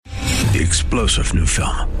The explosive new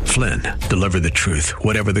film, Flynn, deliver the truth,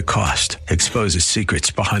 whatever the cost, exposes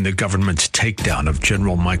secrets behind the government's takedown of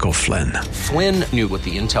General Michael Flynn. Flynn knew what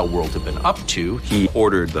the intel world had been up to. He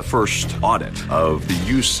ordered the first audit of the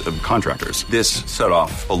use of contractors. This set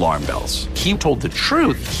off alarm bells. He told the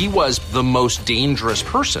truth. He was the most dangerous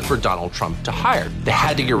person for Donald Trump to hire. They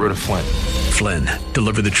had to get rid of Flynn. Flynn,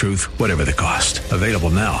 deliver the truth, whatever the cost. Available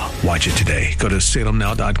now. Watch it today. Go to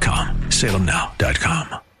salemnow.com.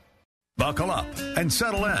 salemnow.com. Buckle up and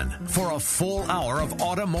settle in for a full hour of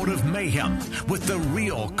automotive mayhem with the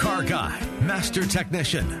real car guy, master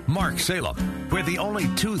technician, Mark Salem, where the only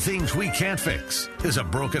two things we can't fix is a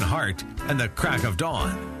broken heart and the crack of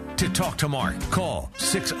dawn. To talk to Mark, call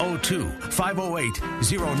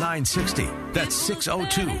 602-508-0960. That's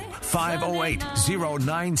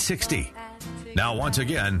 602-508-0960. Now, once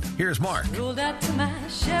again, here's Mark. 4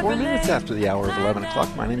 minutes after the hour of 11 o'clock.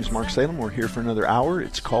 My name is Mark Salem. We're here for another hour.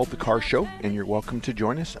 It's called The Car Show, and you're welcome to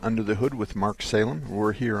join us Under the Hood with Mark Salem.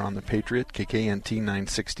 We're here on the Patriot, KKNT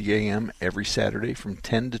 960 AM, every Saturday from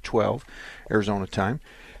 10 to 12 Arizona time.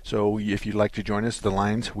 So if you'd like to join us, the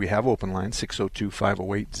lines, we have open lines,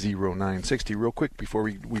 602-508-0960. Real quick before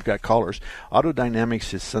we've got callers. Auto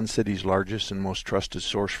Dynamics is Sun City's largest and most trusted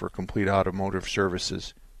source for complete automotive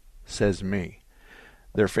services, says me.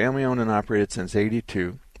 They're family-owned and operated since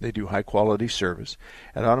 '82. They do high-quality service.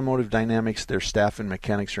 At Automotive Dynamics, their staff and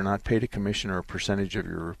mechanics are not paid a commission or a percentage of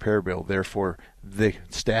your repair bill. Therefore, the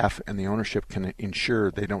staff and the ownership can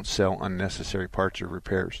ensure they don't sell unnecessary parts or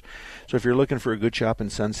repairs. So if you're looking for a good shop in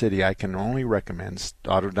Sun City, I can only recommend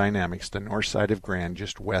Auto Dynamics, the north side of Grand,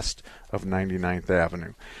 just west of 99th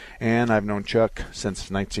Avenue. And I've known Chuck since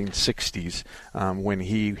the 1960s when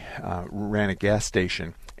he ran a gas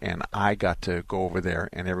station. And I got to go over there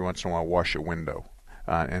and every once in a while wash a window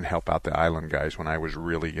and help out the island guys when I was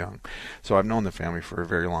really young. So I've known the family for a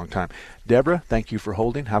very long time. Deborah, thank you for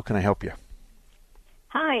holding. How can I help you?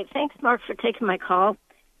 Hi. Thanks, Mark, for taking my call.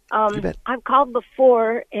 You bet. I've called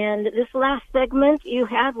before, and this last segment you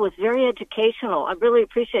had was very educational. I really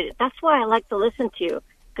appreciate it. That's why I like to listen to you,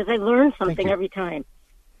 because I learn something every time.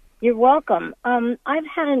 You're welcome. I've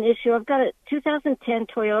had an issue. I've got a 2010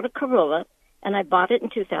 Toyota Corolla, and I bought it in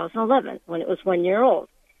 2011 when it was 1 year old.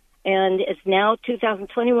 And it's now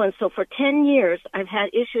 2021. So for 10 years, I've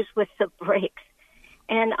had issues with the brakes.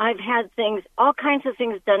 And I've had all kinds of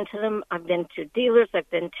things done to them. I've been to dealers. I've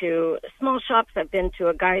been to small shops. I've been to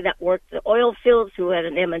a guy that worked the oil fields who had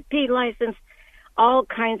an M&P license, all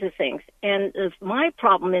kinds of things. And my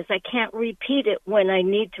problem is I can't repeat it when I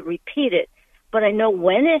need to repeat it. But I know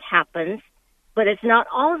when it happens, but it's not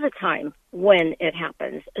all the time when it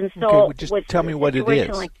happens. And so well, just tell me what it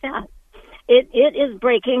is. Like that, it is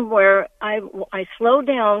braking where I slow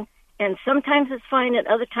down, and sometimes it's fine, and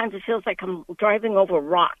other times it feels like I'm driving over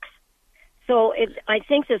rocks. So I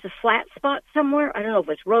think there's a flat spot somewhere. I don't know if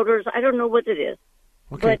it's rotors. I don't know what it is.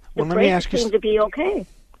 Okay. But the brakes seem to be okay.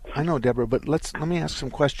 I know, Deborah, but let me ask some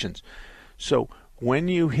questions. So when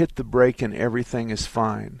you hit the brake and everything is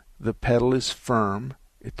fine, the pedal is firm,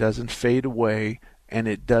 it doesn't fade away, and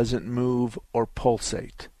it doesn't move or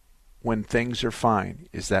pulsate when things are fine.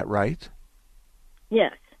 Is that right?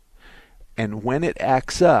 Yes. And when it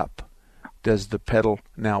acts up, does the pedal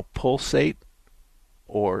now pulsate,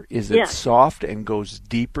 or is it soft and goes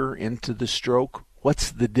deeper into the stroke?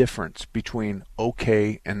 What's the difference between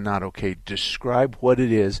okay and not okay? Describe what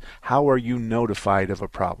it is. How are you notified of a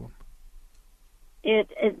problem? It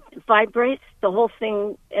vibrates, the whole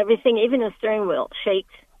thing, everything, even the steering wheel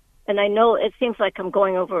shakes. And I know it seems like I'm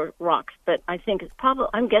going over rocks, but I think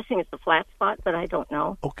I'm guessing it's a flat spot, but I don't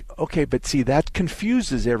know. Okay, but see, that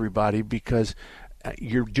confuses everybody because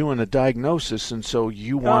you're doing a diagnosis, and so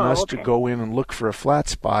you want us to go in and look for a flat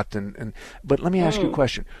spot. But let me ask you a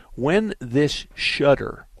question. When this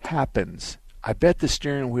shudder happens, I bet the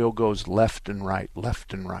steering wheel goes left and right,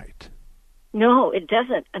 left and right. No, it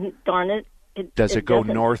doesn't. And darn it. Does it go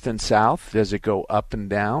north and south? Does it go up and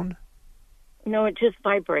down? No, it just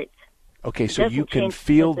vibrates. Okay, so you can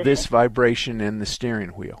feel this vibration in the steering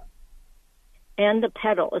wheel. And the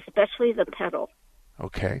pedal, especially the pedal.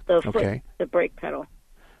 Okay. The brake pedal.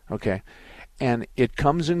 Okay. And it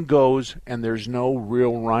comes and goes, and there's no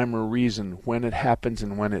real rhyme or reason when it happens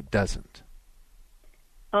and when it doesn't.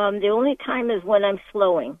 The only time is when I'm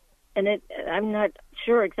slowing. And I'm not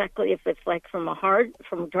sure exactly if it's like from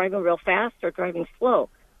driving real fast or driving slow.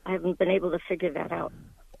 I haven't been able to figure that out.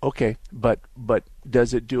 Okay, but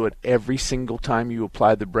does it do it every single time you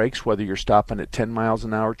apply the brakes, whether you're stopping at 10 miles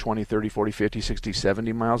an hour, 20, 30, 40, 50, 60,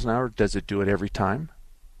 70 miles an hour? Does it do it every time?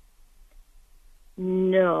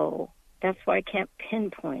 No. That's why I can't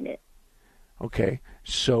pinpoint it. Okay,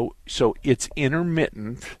 so it's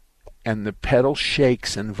intermittent, and the pedal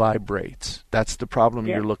shakes and vibrates. That's the problem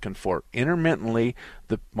you're looking for. Intermittently,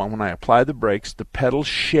 when I apply the brakes, the pedal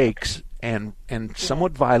shakes and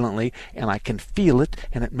somewhat violently, and I can feel it,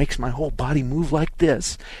 and it makes my whole body move like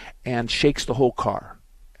this, and shakes the whole car.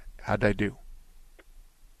 How'd I do?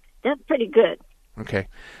 That's pretty good. Okay,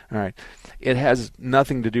 all right. It has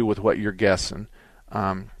nothing to do with what you're guessing.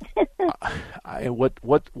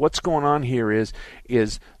 What's going on here is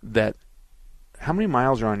that how many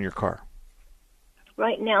miles are on your car?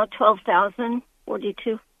 Right now,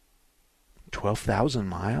 12,042. 12,000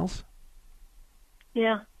 miles?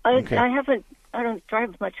 Yeah, Okay. I don't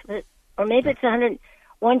drive much of it, or maybe it's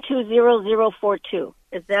 120,042.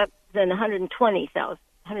 Is that then 120,000?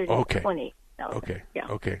 120,000. Okay. Yeah.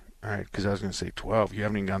 Okay. All right. Because I was going to say 12. You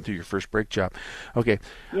haven't even gone through your first brake job. Okay.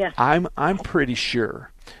 Yeah. I'm pretty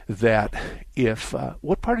sure that if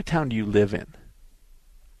what part of town do you live in?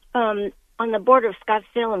 On the border of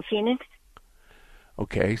Scottsdale and Phoenix.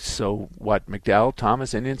 Okay. So what? McDowell,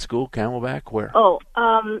 Thomas, Indian School, Camelback, where? Oh,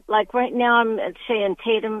 like right now I'm at Shea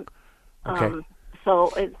Tatum. Okay.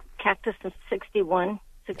 So it's Cactus and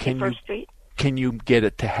 61st Street. Can you get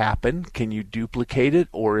it to happen? Can you duplicate it?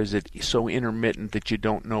 Or is it so intermittent that you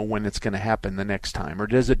don't know when it's going to happen the next time? Or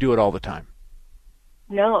does it do it all the time?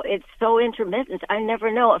 No, it's so intermittent. I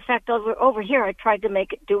never know. In fact, over here, I tried to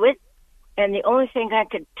make it do it. And the only thing I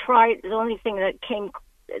could try, the only thing that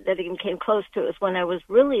even came close to is when I was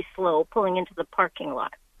really slow pulling into the parking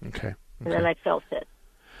lot. Okay. And then I felt it.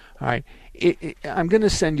 All right. I'm going to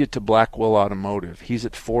send you to Blackwell Automotive. He's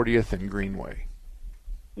at 40th and Greenway.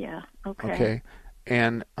 Yeah, okay. Okay.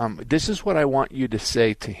 And this is what I want you to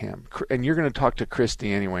say to him. And you're going to talk to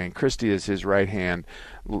Christy anyway. And Christy is his right-hand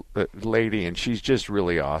lady, and she's just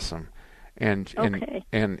really awesome. And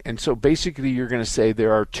so basically you're going to say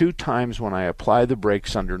there are 2 times when I apply the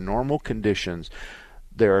brakes under normal conditions,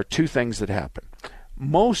 there are 2 things that happen.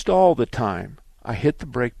 Most all the time, I hit the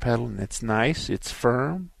brake pedal, and it's nice, it's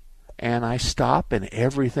firm, and I stop, and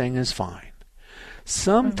everything is fine.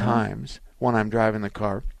 Sometimes when I'm driving the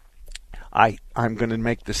car, I'm going to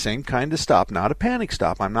make the same kind of stop, not a panic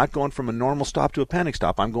stop. I'm not going from a normal stop to a panic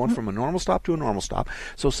stop. I'm going from a normal stop to a normal stop.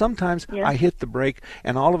 So sometimes I hit the brake,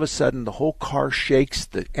 and all of a sudden the whole car shakes,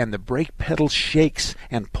 and the brake pedal shakes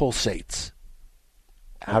and pulsates.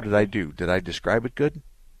 How did I do? Did I describe it good?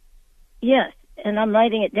 Yes, and I'm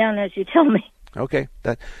writing it down as you tell me. Okay,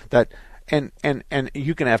 and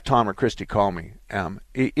you can have Tom or Christy call me.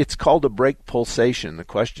 It's called a brake pulsation. The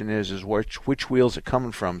question is which wheel's it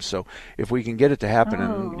coming from? So if we can get it to happen,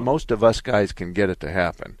 and most of us guys can get it to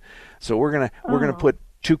happen, so we're gonna put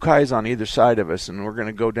 2 guys on either side of us, and we're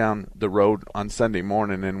gonna go down the road on Sunday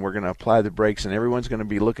morning, and we're gonna apply the brakes, and everyone's gonna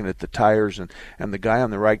be looking at the tires, and the guy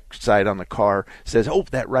on the right side on the car says, "Oh,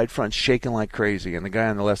 that right front's shaking like crazy," and the guy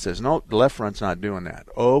on the left says, "No, the left front's not doing that."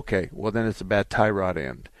 Okay, well then it's a bad tie rod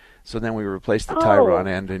end. So then we replace the tie rod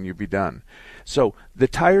end, and you'd be done. So the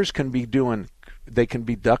tires can be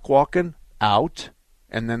duck walking out,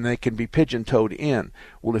 and then they can be pigeon-toed in.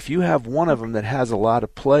 Well, if you have one of them that has a lot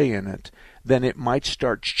of play in it, then it might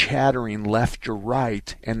start chattering left or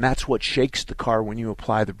right, and that's what shakes the car when you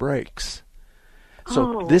apply the brakes.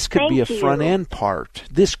 So this could be a front-end part.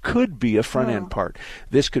 This could be a front-end part.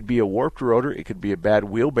 This could be a warped rotor. It could be a bad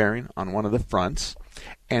wheel bearing on one of the fronts.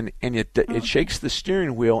 And it shakes the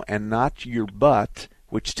steering wheel and not your butt,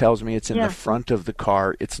 which tells me it's in the front of the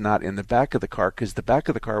car. It's not in the back of the car, because the back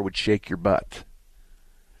of the car would shake your butt.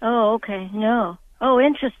 Oh, okay. No. Oh,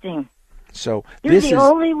 interesting. So You're the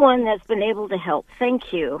only one that's been able to help.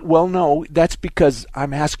 Thank you. Well, no, that's because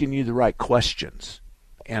I'm asking you the right questions.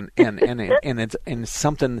 And it's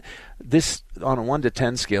something, this on a 1 to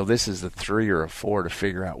 10 scale, this is a 3 or a 4 to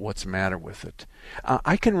figure out what's the matter with it.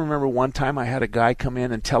 I can remember one time I had a guy come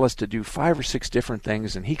in and tell us to do 5 or 6 different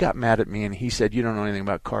things, and he got mad at me, and he said, "You don't know anything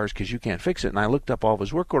about cars because you can't fix it." And I looked up all of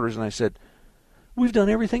his work orders, and I said, "We've done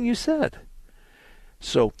everything you said."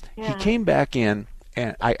 So he came back in,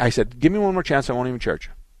 and I said, "Give me one more chance, I won't even charge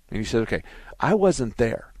you." And he said, "Okay." I wasn't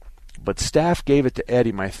there, but staff gave it to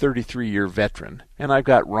Eddie, my 33-year veteran. And I've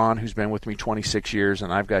got Ron, who's been with me 26 years,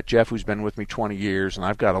 and I've got Jeff, who's been with me 20 years, and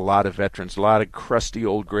I've got a lot of veterans, a lot of crusty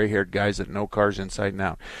old gray-haired guys that know cars inside and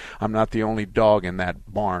out. I'm not the only dog in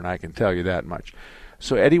that barn, I can tell you that much.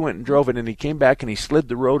 So Eddie went and drove it, and he came back, and he slid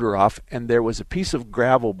the rotor off, and there was a piece of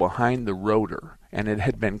gravel behind the rotor, and it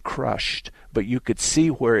had been crushed, but you could see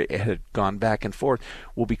where it had gone back and forth.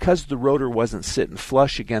 Well, because the rotor wasn't sitting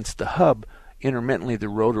flush against the hub, intermittently the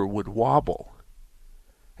rotor would wobble.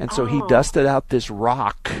 And so he dusted out this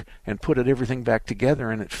rock and put everything back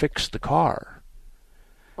together, and it fixed the car.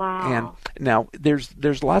 Wow. And now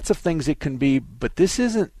there's lots of things it can be, but this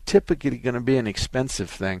isn't typically going to be an expensive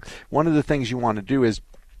thing. One of the things you want to do is,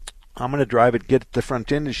 I'm going to drive it, get the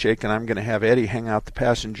front end to shake, and I'm going to have Eddie hang out the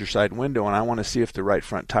passenger side window, and I want to see if the right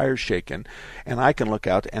front tire's shaking. And I can look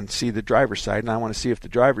out and see the driver's side, and I want to see if the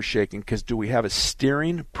driver's shaking, because do we have a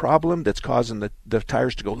steering problem that's causing the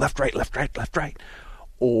tires to go left, right, left, right, left, right?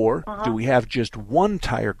 Or do we have just one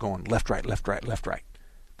tire going left, right, left, right, left, right?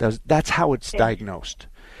 That's how it's diagnosed.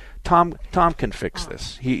 Tom can fix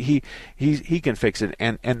this. He can fix it.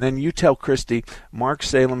 And then you tell Christy, Mark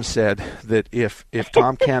Salem said that if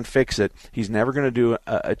Tom can't fix it, he's never going to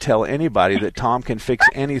tell anybody that Tom can fix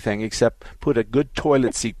anything except put a good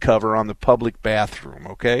toilet seat cover on the public bathroom,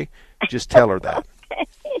 okay? Just tell her that.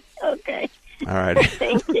 Okay. All right.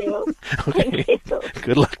 Thank you. Okay. Thank you.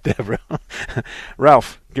 Good luck, Deborah.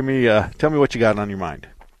 Ralph, tell me what you got on your mind.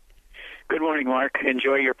 Good morning, Mark.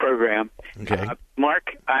 Enjoy your program. Okay.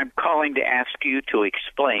 Mark, I'm calling to ask you to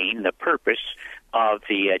explain the purpose of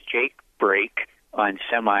the Jake brake on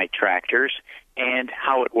semi-tractors and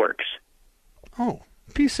how it works. Oh,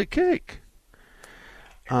 piece of cake.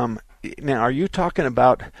 Now, are you talking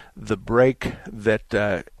about the brake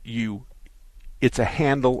that it's a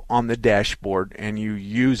handle on the dashboard and you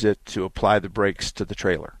use it to apply the brakes to the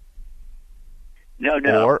trailer? No.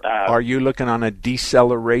 Or are you looking on a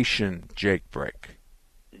deceleration Jake brake?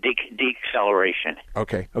 Deceleration.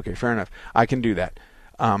 Okay, fair enough. I can do that.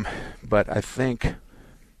 But I think...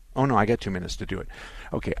 Oh, no, I got 2 minutes to do it.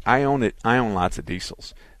 Okay, I own it. I own lots of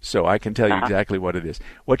diesels, so I can tell you exactly what it is.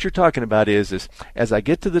 What you're talking about is as I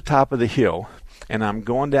get to the top of the hill and I'm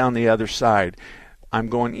going down the other side, I'm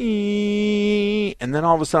going, ee, and then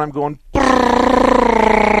all of a sudden I'm going,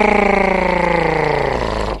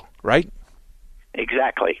 right?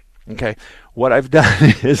 Exactly. Okay. What I've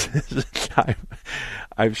done is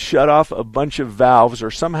I've shut off a bunch of valves,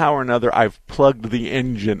 or somehow or another I've plugged the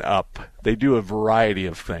engine up. They do a variety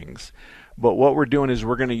of things. But what we're doing is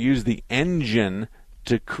we're going to use the engine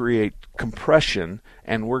to create compression,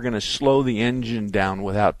 and we're going to slow the engine down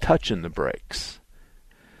without touching the brakes.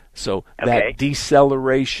 So that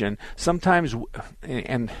deceleration, sometimes,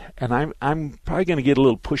 and I'm probably going to get a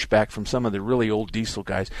little pushback from some of the really old diesel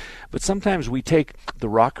guys, but sometimes we take the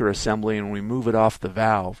rocker assembly and we move it off the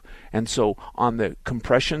valve. And so on the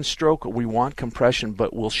compression stroke, we want compression,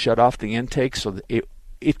 but we'll shut off the intake so that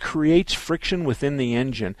it creates friction within the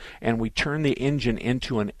engine, and we turn the engine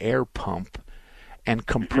into an air pump and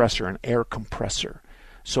compressor, an air compressor.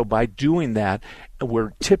 So by doing that,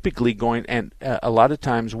 we're typically going, and a lot of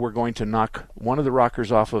times we're going to knock one of the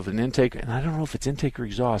rockers off of an intake, and I don't know if it's intake or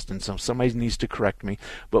exhaust, and so somebody needs to correct me,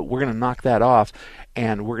 but we're going to knock that off,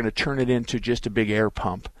 and we're going to turn it into just a big air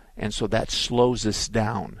pump, and so that slows us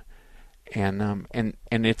down. And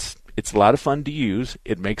it's a lot of fun to use.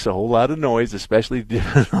 It makes a whole lot of noise, especially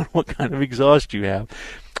depending on what kind of exhaust you have.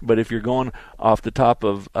 But if you're going off the top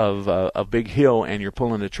of a big hill and you're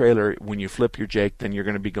pulling a trailer, when you flip your Jake, then you're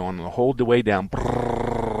going to be going the whole way down.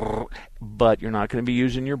 But you're not going to be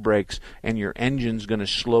using your brakes, and your engine's going to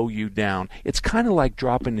slow you down. It's kind of like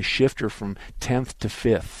dropping the shifter from 10th to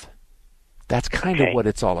 5th. That's kind of what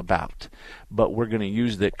it's all about. But we're going to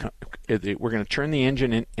use that. We're going to turn the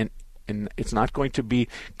engine in, and it's not going to be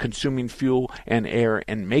consuming fuel and air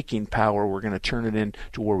and making power. We're going to turn it in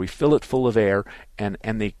to where we fill it full of air, and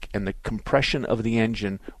the compression of the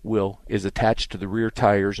engine is attached to the rear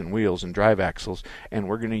tires and wheels and drive axles, and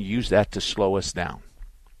we're going to use that to slow us down.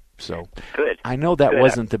 So good. I know that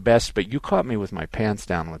wasn't the best, but you caught me with my pants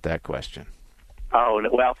down with that question. Oh,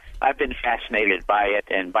 well, I've been fascinated by it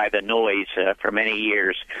and by the noise for many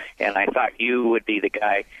years, and I thought you would be the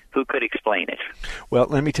guy who could explain it. Well,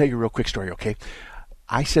 let me tell you a real quick story, okay?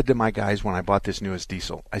 I said to my guys when I bought this newest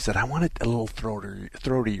diesel, I said, I want it a little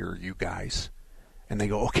throatier, you guys. And they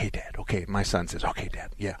go, okay, Dad, okay. My son says, okay,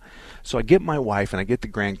 Dad, yeah. So I get my wife and I get the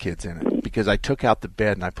grandkids in it, because I took out the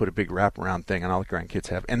bed and I put a big wraparound thing, and all the grandkids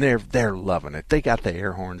have, and they're loving it. They got the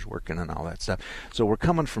air horns working and all that stuff. So we're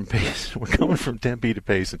coming from Tempe to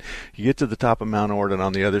Payson. You get to the top of Mount Ord, and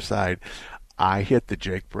on the other side, I hit the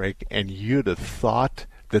Jake brake, and you'd have thought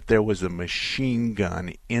that there was a machine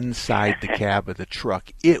gun inside the cab of the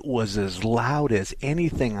truck. It was as loud as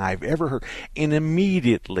anything I've ever heard. And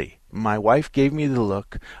immediately, my wife gave me the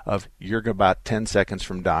look of, you're about 10 seconds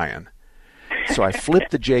from dying. So I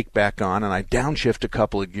flipped the Jake back on, and I downshift a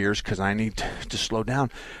couple of gears because I need to slow down.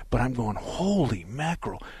 But I'm going, holy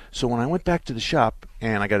mackerel. So when I went back to the shop,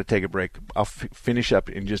 and I got to take a break, I'll finish up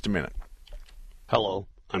in just a minute. Hello,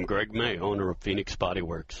 I'm Greg May, owner of Phoenix Body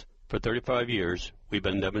Works. For 35 years, we've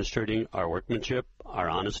been demonstrating our workmanship, our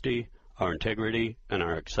honesty, our integrity, and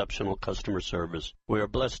our exceptional customer service. We are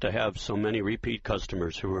blessed to have so many repeat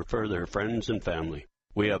customers who refer their friends and family.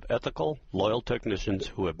 We have ethical, loyal technicians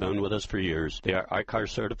who have been with us for years. They are ICAR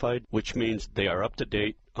certified, which means they are up to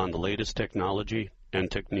date on the latest technology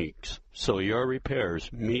and techniques, so your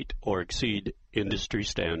repairs meet or exceed industry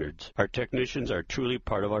standards. Our technicians are truly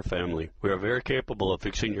part of our family. We are very capable of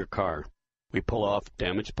fixing your car. We pull off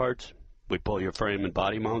damaged parts, we pull your frame and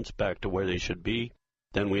body mounts back to where they should be,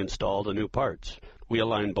 then we install the new parts. We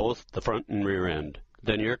align both the front and rear end.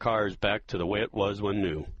 Then your car is back to the way it was when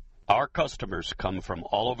new. Our customers come from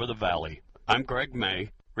all over the valley. I'm Greg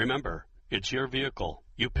May. Remember, it's your vehicle.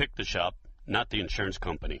 You pick the shop, not the insurance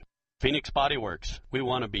company. Phoenix Body Works. We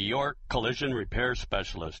want to be your collision repair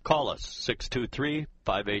specialist. Call us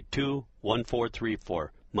 623-582-1434.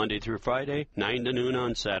 Monday through Friday, 9 to noon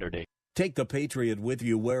on Saturday. Take the Patriot with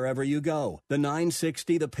you wherever you go. The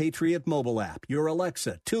 960 The Patriot mobile app, your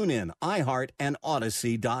Alexa, TuneIn, iHeart, and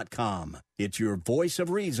Odyssey.com. It's your voice of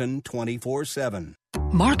reason 24/7.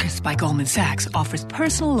 Marcus by Goldman Sachs offers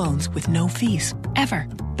personal loans with no fees, ever.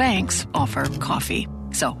 Banks offer coffee.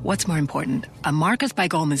 So what's more important, a Marcus by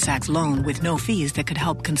Goldman Sachs loan with no fees that could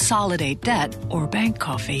help consolidate debt, or bank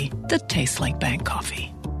coffee that tastes like bank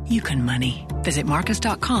coffee? You can money. Visit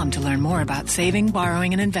Marcus.com to learn more about saving,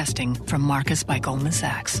 borrowing, and investing from Marcus by Goldman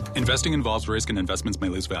Sachs. Investing involves risk and investments may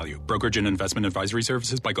lose value. Brokerage and investment advisory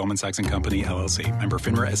services by Goldman Sachs & Company, LLC. Member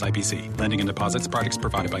FINRA SIPC. Lending and deposits products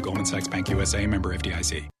provided by Goldman Sachs Bank USA. Member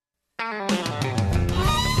FDIC.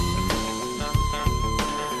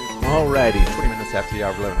 All righty, 20 minutes after the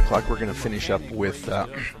hour of 11 o'clock, we're going to finish up with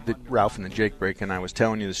Ralph and the Jake break, and I was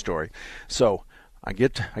telling you the story. So I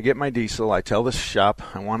get my diesel. I tell the shop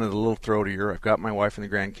I wanted a little throatier. I've got my wife and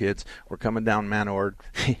the grandkids. We're coming down Manord.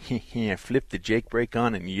 I flipped the Jake brake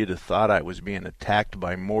on, and you'd have thought I was being attacked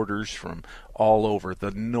by mortars from all over.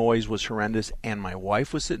 The noise was horrendous, and my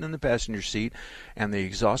wife was sitting in the passenger seat, and the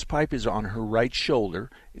exhaust pipe is on her right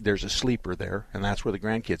shoulder. There's a sleeper there, and that's where the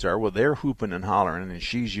grandkids are. Well, they're hooping and hollering, and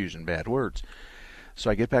she's using bad words. So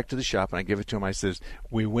I get back to the shop, and I give it to him. I says,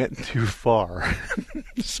 we went too far.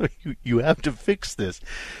 So you have to fix this.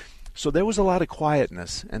 So there was a lot of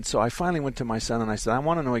quietness. And so I finally went to my son, and I said, I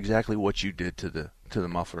want to know exactly what you did to the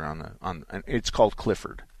muffler on and it's called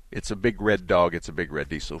Clifford. It's a big red dog. It's a big red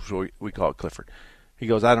diesel. So we call it Clifford. He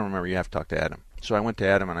goes, I don't remember. You have to talk to Adam. So I went to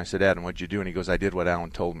Adam, and I said, Adam, what'd you do? And he goes, I did what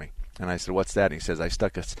Alan told me. And I said, what's that? And he says, I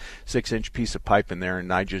stuck a 6-inch piece of pipe in there,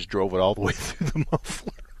 and I just drove it all the way through the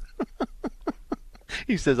muffler.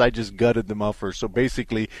 He says, I just gutted the muffler. So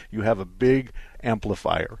basically, you have a big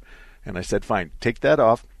amplifier. And I said, fine, take that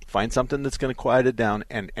off, find something that's going to quiet it down,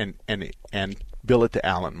 and bill it to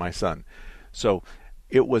Alan, my son. So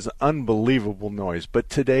it was unbelievable noise. But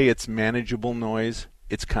today it's manageable noise.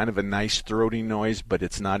 It's kind of a nice throaty noise, but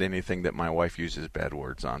it's not anything that my wife uses bad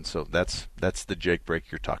words on. So that's the Jake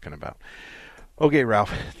break you're talking about. Okay,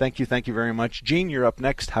 Ralph, thank you very much. Gene, you're up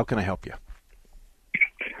next. How can I help you?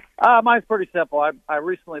 Mine's pretty simple. I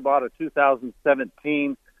recently bought a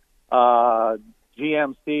 2017 GMC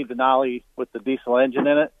Denali with the diesel engine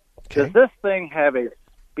in it. Okay. Does this thing have a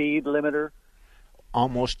speed limiter?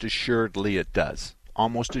 Almost assuredly it does.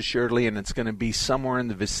 Almost assuredly, and it's going to be somewhere in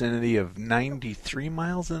the vicinity of 93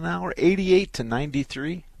 miles an hour, 88 to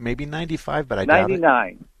 93, maybe 95, but I doubt it.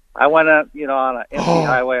 99. I went on an empty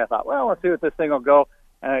highway. I thought, well, let's see what this thing will go.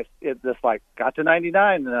 And it just got to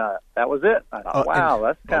 99, and that was it. I thought, wow,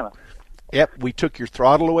 that's kind of... Yep, we took your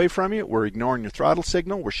throttle away from you. We're ignoring your throttle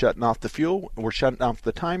signal. We're shutting off the fuel. We're shutting off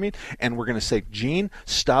the timing. And we're going to say, Gene,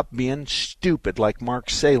 stop being stupid like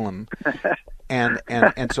Mark Salem. and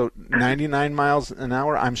so 99 miles an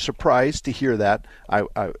hour, I'm surprised to hear that. I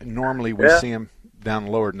normally we see them down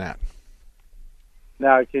lower than that.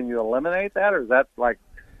 Now, can you eliminate that, or is that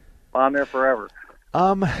on there forever?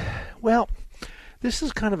 Well... This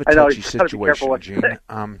is kind of a touchy situation, Gene.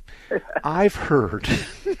 I've heard.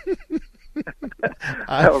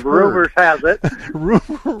 Rumors have it.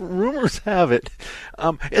 Rumors have it.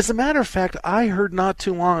 As a matter of fact, I heard not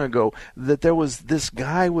too long ago that there was this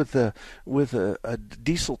guy with a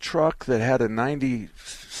diesel truck that had a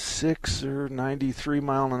 96 or 93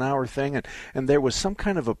 mile an hour thing, and there was some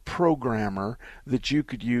kind of a programmer that you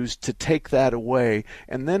could use to take that away.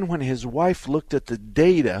 And then when his wife looked at the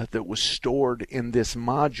data that was stored in this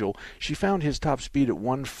module, she found his top speed at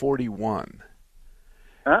 141.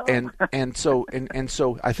 Uh-oh. And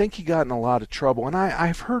so I think he got in a lot of trouble. And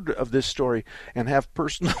I've heard of this story and have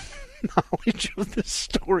personal knowledge of this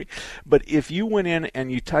story. But if you went in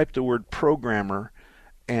and you typed the word programmer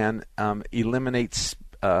and eliminate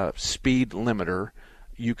speed limiter,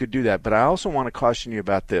 you could do that. But I also want to caution you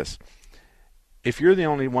about this. if you're the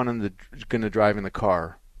only one going to drive in the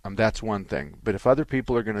car, that's one thing. But if other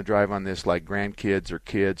people are going to drive on this, like grandkids or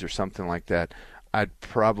kids or something like that, I'd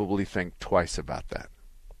probably think twice about that.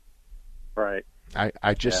 Right.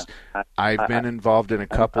 I've been involved in a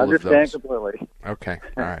couple of those. Understand completely. Okay,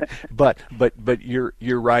 all right. But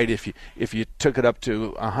you're right. If you took it up to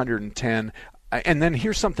 110, and then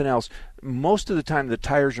here's something else. Most of the time, the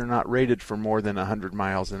tires are not rated for more than 100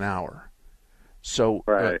 miles an hour. So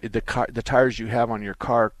the tires you have on your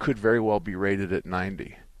car could very well be rated at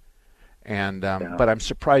 90. And but I'm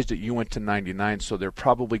surprised that you went to 99, so they're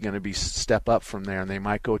probably going to be step up from there, and they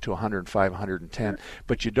might go to 105, 110.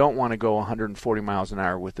 But you don't want to go 140 miles an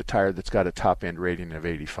hour with the tire that's got a top-end rating of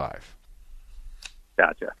 85.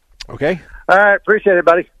 Gotcha. Okay? All right. Appreciate it,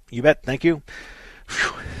 buddy. You bet. Thank you.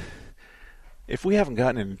 Whew. If we haven't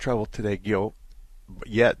gotten into trouble today, Gil,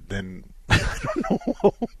 yet, then I don't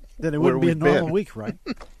know. Then it wouldn't be a normal week, right?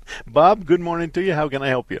 Bob, good morning to you. How can I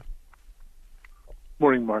help you?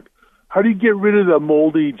 Morning, Mark. How do you get rid of the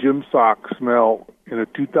moldy gym sock smell in a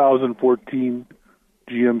 2014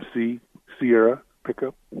 GMC Sierra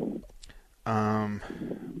pickup?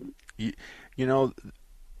 You know,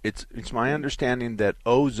 it's my understanding that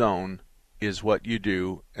ozone is what you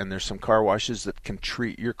do, and there's some car washes that can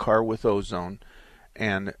treat your car with ozone,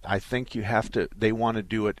 and I think they want to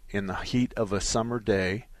do it in the heat of a summer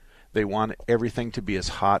day. They want everything to be as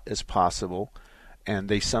hot as possible. And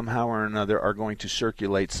they somehow or another are going to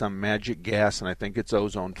circulate some magic gas, and I think it's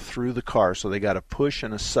ozone, through the car. So they got a push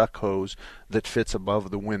and a suck hose that fits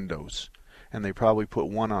above the windows. And they probably put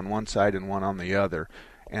one on one side and one on the other.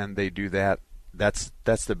 And they do that. That's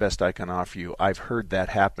the best I can offer you. I've heard that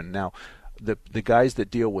happen. Now, the guys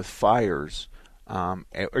that deal with fires,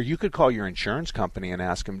 or you could call your insurance company and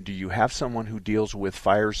ask them, do you have someone who deals with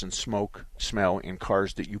fires and smoke smell in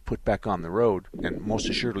cars that you put back on the road? And most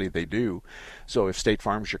assuredly they do. So if State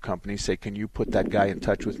Farm's your company, say, can you put that guy in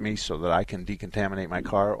touch with me so that I can decontaminate my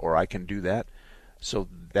car, or I can do that? So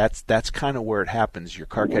that's kind of where it happens. Your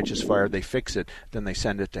car catches fire, they fix it, then they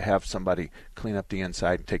send it to have somebody clean up the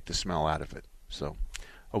inside and take the smell out of it. So,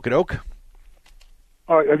 okie-doke.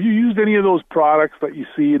 All right. Have you used any of those products that you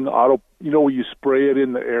see in the auto, where you spray it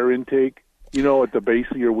in the air intake, at the base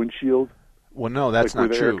of your windshield? Well, no, that's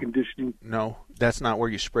not true. Air conditioning? No, that's not where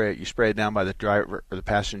you spray it. You spray it down by the driver or the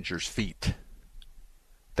passenger's feet.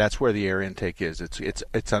 That's where the air intake is.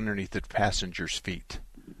 It's underneath the passenger's feet.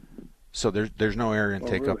 So there's no air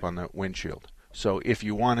intake up on the windshield. So if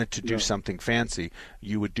you wanted to do something fancy,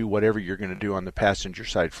 you would do whatever you're going to do on the passenger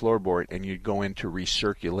side floorboard, and you'd go into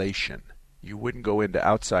recirculation. You wouldn't go into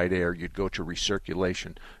outside air. You'd go to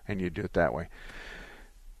recirculation, and you'd do it that way.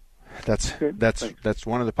 That's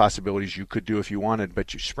one of the possibilities you could do if you wanted.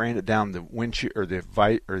 But you spraying it down the windshield or the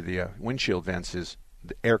windshield vents, is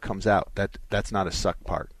the air comes out. That's not a suck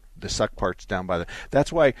part. The suck part's down by the.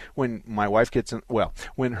 That's why when my wife gets in,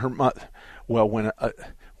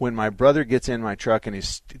 when my brother gets in my truck and he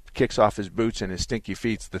kicks off his boots and his stinky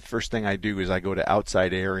feet, the first thing I do is I go to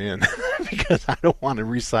outside air in because I don't want to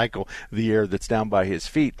recycle the air that's down by his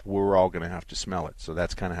feet. We're all going to have to smell it. So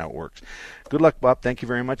that's kind of how it works. Good luck, Bob. Thank you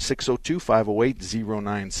very much.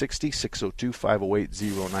 602-508-0960,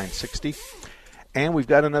 602-508-0960. And we've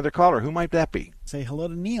got another caller. Who might that be? Say hello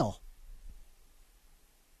to Neil.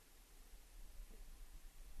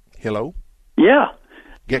 Hello? Yeah.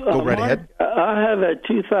 Go right ahead. I have a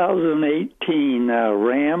 2018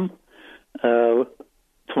 Ram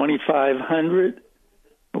 2500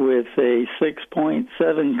 with a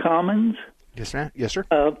 6.7 Commons. Yes, ma'am. Yes, sir.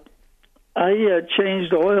 I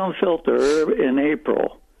changed oil and filter in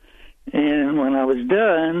April, and when I was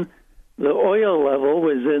done, the oil level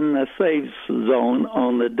was in the safe zone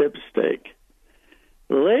on the dipstick.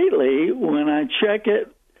 Lately, when I check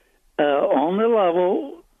it on the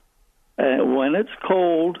level, when it's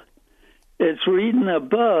cold, it's reading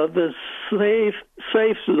above the safe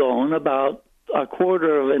zone about a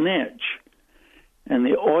quarter of an inch. And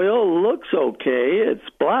the oil looks okay. It's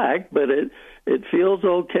black, but it feels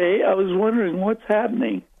okay. I was wondering what's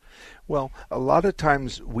happening. Well, a lot of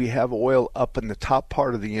times we have oil up in the top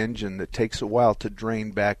part of the engine that takes a while to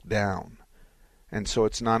drain back down. And so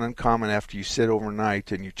it's not uncommon after you sit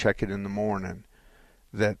overnight and you check it in the morning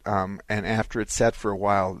that and after it's set for a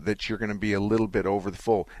while that you're going to be a little bit over the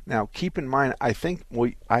full. Now, keep in mind, I think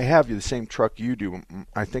I have the same truck you do.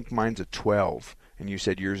 I think mine's a 12, and you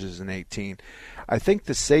said yours is an 18. I think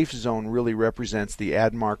the safe zone really represents the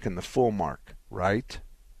add mark and the full mark, right?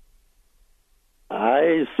 I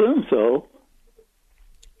assume so.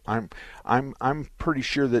 I'm pretty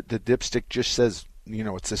sure that the dipstick just says,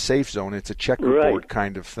 it's a safe zone. It's a checkerboard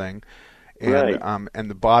kind of thing. And and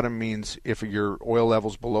the bottom means if your oil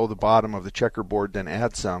level's below the bottom of the checkerboard, then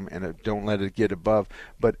add some, and don't let it get above.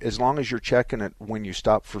 But as long as you're checking it when you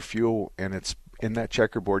stop for fuel and it's in that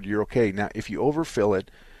checkerboard, you're okay. Now, if you overfill it,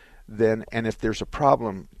 then, and if there's a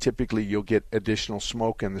problem, typically you'll get additional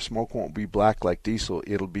smoke, and the smoke won't be black like diesel,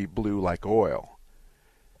 it'll be blue like oil.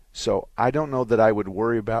 So I don't know that I would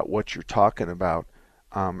worry about what you're talking about,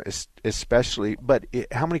 especially, but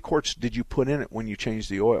how many quarts did you put in it when you changed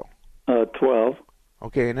the oil? 12.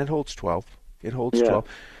 Okay, and it holds 12. It holds Yeah.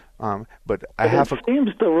 12. But it seems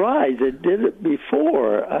to rise. It did it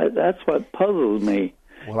before. That's what puzzles me.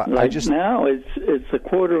 Well, now it's a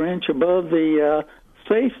quarter inch above the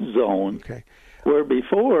safe zone. Okay. Where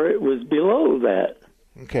before it was below that.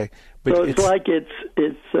 Okay. But so it's like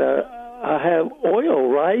I have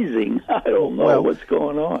oil rising. I don't know what's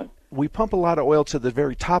going on. We pump a lot of oil to the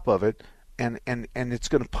very top of it, and it's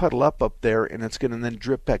going to puddle up there, and it's going to then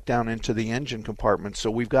drip back down into the engine compartment.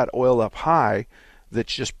 So we've got oil up high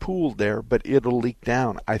that's just pooled there, but it'll leak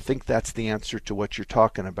down. I think that's the answer to what you're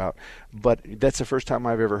talking about. But that's the first time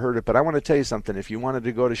I've ever heard it. But I want to tell you something. If you wanted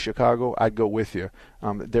to go to Chicago, I'd go with you.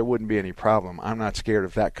 There wouldn't be any problem. I'm not scared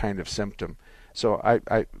of that kind of symptom. So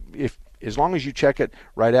if as long as you check it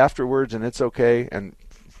right afterwards and it's okay, and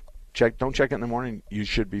don't check it in the morning, you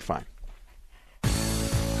should be fine.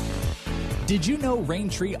 Did you know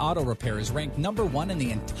Raintree Auto Repair is ranked #1 in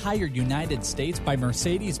the entire United States by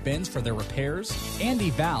Mercedes-Benz for their repairs? Andy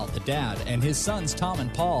Val, the dad, and his sons Tom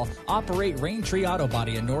and Paul operate Raintree Auto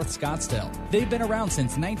Body in North Scottsdale. They've been around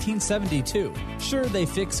since 1972. Sure, they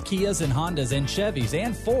fix Kias and Hondas and Chevys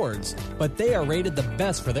and Fords, but they are rated the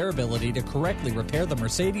best for their ability to correctly repair the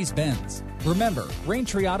Mercedes-Benz. Remember,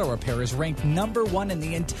 Raintree Auto Repair is ranked #1 in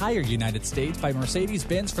the entire United States by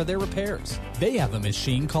Mercedes-Benz for their repairs. They have a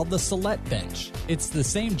machine called the Select Bench. It's the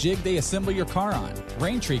same jig they assemble your car on.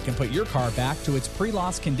 Raintree can put your car back to its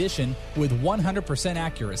pre-loss condition with 100%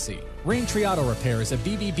 accuracy. Raintree Auto Repair is a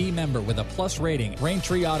BBB member with a plus rating.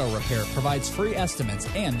 Raintree Auto Repair provides free estimates,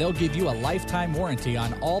 and they'll give you a lifetime warranty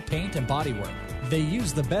on all paint and bodywork. They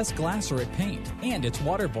use the best Glasurit paint, and it's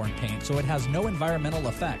waterborne paint, so it has no environmental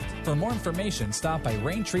effect. For more information, stop by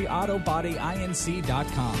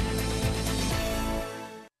RaintreeAutoBodyInc.com.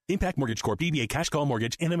 Impact Mortgage Corp. DBA Cash Call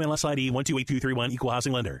Mortgage. NMLS ID 128231. Equal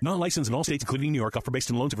housing lender. Non-licensed in all states, including New York. Offer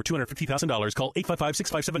based on loans over $250,000. Call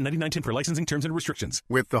 855-657-9910 for licensing terms and restrictions.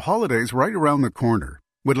 With the holidays right around the corner,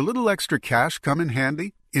 would a little extra cash come in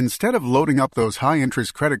handy? Instead of loading up those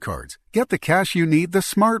high-interest credit cards, get the cash you need the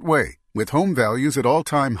smart way. With home values at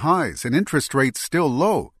all-time highs and interest rates still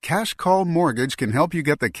low, Cash Call Mortgage can help you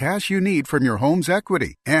get the cash you need from your home's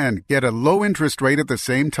equity and get a low interest rate at the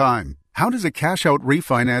same time. How does a cash-out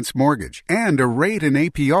refinance mortgage and a rate and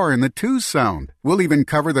APR in the twos sound? We'll even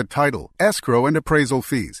cover the title, escrow, and appraisal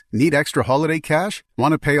fees. Need extra holiday cash?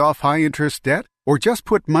 Want to pay off high-interest debt? Or just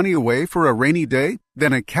put money away for a rainy day?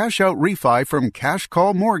 Then a cash-out refi from Cash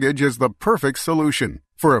Call Mortgage is the perfect solution.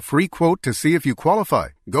 For a free quote to see if you qualify,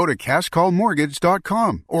 go to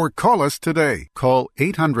cashcallmortgage.com or call us today. Call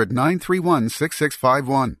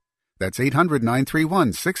 800-931-6651. That's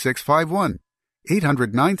 800-931-6651.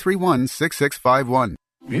 800-931-6651.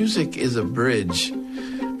 Music is a bridge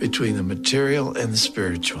between the material and the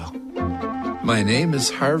spiritual. My name is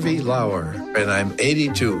Harvey Lauer, and I'm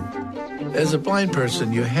 82. As a blind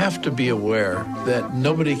person, you have to be aware that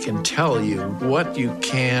nobody can tell you what you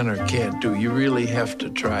can or can't do. You really have to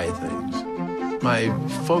try things. My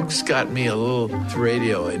folks got me a little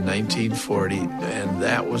radio in 1940, and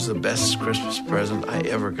that was the best Christmas present I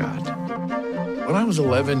ever got. When I was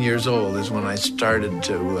 11 years old is when I started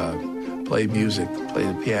to play music, play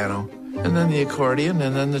the piano, and then the accordion,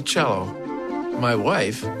 and then the cello. My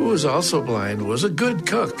wife, who was also blind, was a good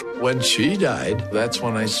cook. When she died, that's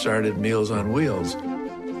when I started Meals on Wheels.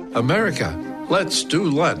 America, let's do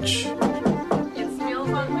lunch.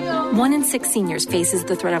 1 in 6 seniors faces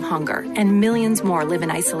the threat of hunger, and millions more live in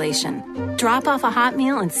isolation. Drop off a hot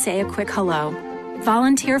meal and say a quick hello.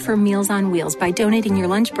 Volunteer for Meals on Wheels by donating your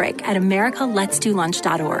lunch break at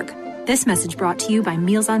americaletsdolunch.org. This message brought to you by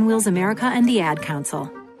Meals on Wheels America and the Ad Council.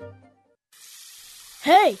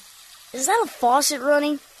 Hey, is that a faucet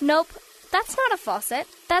running? Nope, that's not a faucet.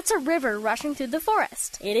 That's a river rushing through the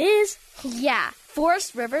forest. It is? Yeah,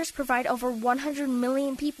 forest rivers provide over 100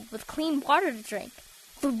 million people with clean water to drink.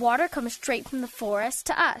 The water comes straight from the forest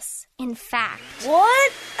to us. In fact...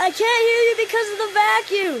 What? I can't hear you because of the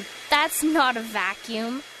vacuum. That's not a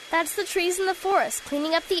vacuum. That's the trees in the forest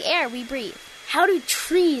cleaning up the air we breathe. How do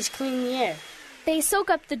trees clean the air? They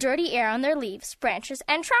soak up the dirty air on their leaves, branches,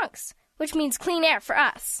 and trunks, which means clean air for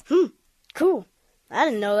us. Cool. I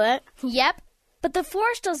didn't know that. Yep. But the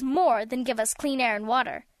forest does more than give us clean air and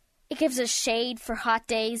water. It gives us shade for hot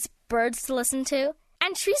days, birds to listen to,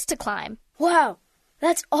 and trees to climb. Wow,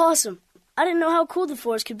 that's awesome. I didn't know how cool the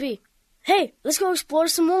forest could be. Hey, let's go explore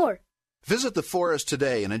some more. Visit the forest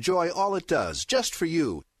today and enjoy all it does, just for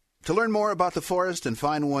you. To learn more about the forest and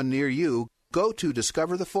find one near you, go to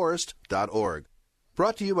discovertheforest.org.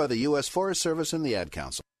 Brought to you by the U.S. Forest Service and the Ad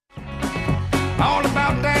Council. All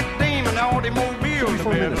about that demon automobile.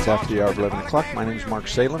 24 minutes after the hour of 11 o'clock. My name is Mark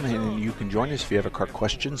Salem, and you can join us if you have a car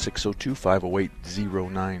question,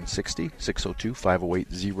 602-508-0960,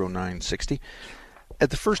 602-508-0960.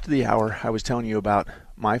 At the first of the hour, I was telling you about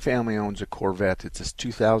my family owns a Corvette. It's a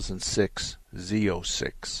 2006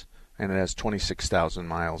 Z06, and it has 26,000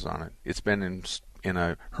 miles on it. It's been in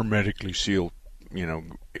a hermetically sealed,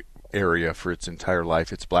 area for its entire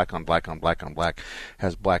life. It's black on black on black on black,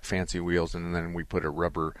 has black fancy wheels, and then we put a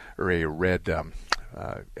rubber or a red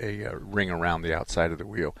ring around the outside of the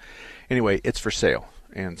wheel. Anyway, it's for sale,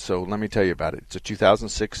 and so let me tell you about it. It's a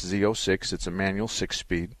 2006 Z06. It's a manual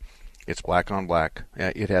 6-speed. It's black on black.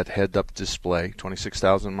 It had head-up display,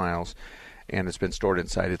 26,000 miles, and it's been stored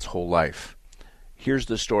inside its whole life. Here's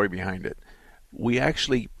the story behind it. We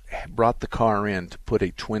actually brought the car in to put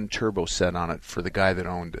a twin turbo set on it for the guy that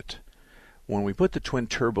owned it. When we put the twin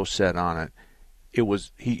turbo set on it, it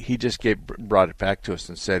was he just brought it back to us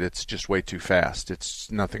and said it's just way too fast.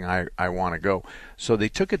 It's nothing I want to go. So they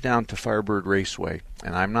took it down to Firebird Raceway,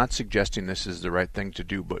 and I'm not suggesting this is the right thing to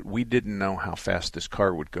do, but we didn't know how fast this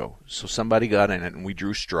car would go. So somebody got in it, and we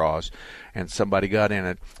drew straws, and somebody got in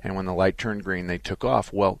it, and when the light turned green, they took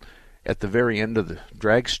off. Well, at the very end of the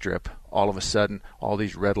drag strip, all of a sudden, all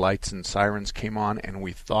these red lights and sirens came on, and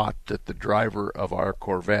we thought that the driver of our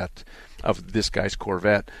Corvette, of this guy's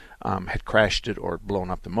Corvette, had crashed it or blown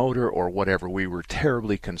up the motor or whatever. We were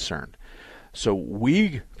terribly concerned. So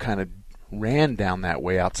we kind of ran down that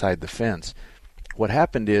way outside the fence. What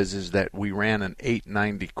happened is that we ran an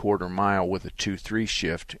 890 quarter mile with a 2-3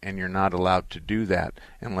 shift, and you're not allowed to do that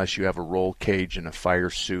unless you have a roll cage and a fire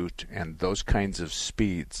suit and those kinds of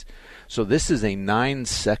speeds. So this is a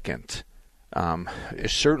 9-second,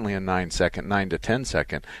 certainly a 9-second, 9 to 10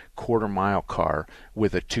 second quarter mile car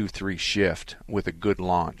with a 2-3 shift with a good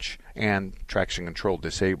launch and traction control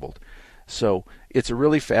disabled. So it's a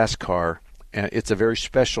really fast car. It's a very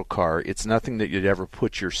special car. It's nothing that you'd ever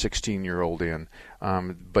put your 16-year-old in,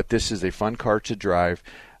 but this is a fun car to drive,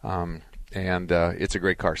 and it's a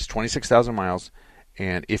great car. It's 26,000 miles,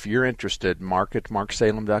 and if you're interested, mark at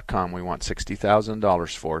marksalem.com. We want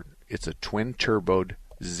 $60,000 for it. It's a twin-turboed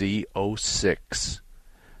Z06,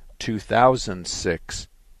 2006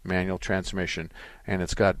 manual transmission, and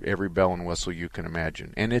it's got every bell and whistle you can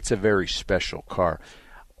imagine, and it's a very special car.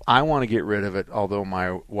 I want to get rid of it, although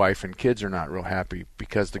my wife and kids are not real happy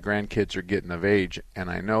because the grandkids are getting of age, and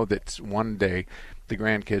I know that one day the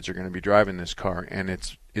grandkids are going to be driving this car, and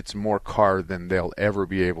it's more car than they'll ever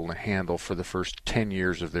be able to handle for the first 10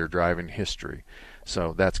 years of their driving history.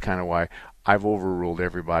 So that's kind of why I've overruled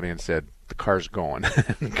everybody and said the car's going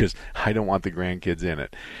because I don't want the grandkids in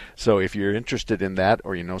it. So if you're interested in that,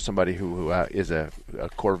 or you know somebody who is a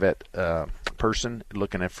Corvette person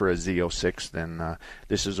looking for a Z06, then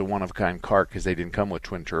this is a one-of-a-kind car because they didn't come with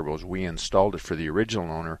twin turbos. We installed it for the original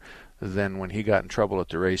owner. Then when he got in trouble at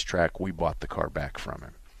the racetrack, we bought the car back from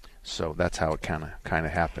him. So that's how it kind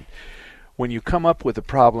of happened. When you come up with a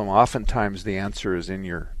problem, oftentimes the answer is in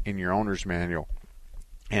your owner's manual.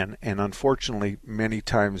 And unfortunately, many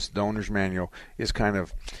times the owner's manual is kind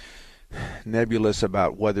of nebulous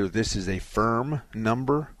about whether this is a firm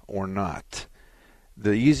number or not.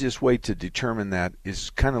 The easiest way to determine that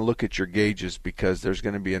is kind of look at your gauges, because there's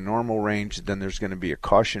going to be a normal range, then there's going to be a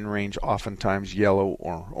caution range, oftentimes yellow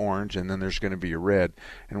or orange, and then there's going to be a red.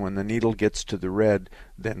 And when the needle gets to the red,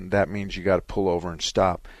 then that means you got to pull over and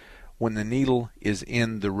stop. When the needle is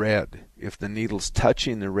in the red, if the needle's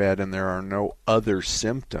touching the red and there are no other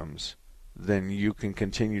symptoms, then you can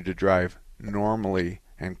continue to drive normally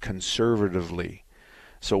and conservatively.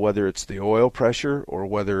 So whether it's the oil pressure or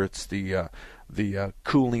whether it's the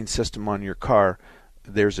cooling system on your car,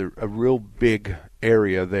 there's a real big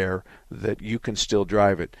area there that you can still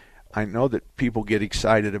drive it. I know that people get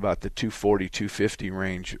excited about the 240, 250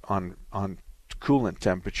 range on coolant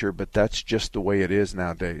temperature, but that's just the way it is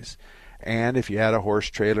nowadays. And if you had a horse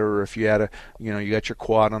trailer, or if you had you got your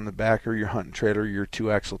quad on the back, or your hunting trailer, your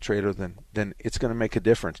 2-axle trailer, then it's going to make a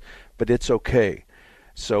difference. But it's okay.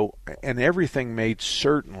 So, and everything made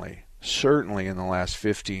certainly in the last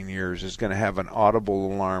 15 years is going to have an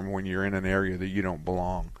audible alarm when you're in an area that you don't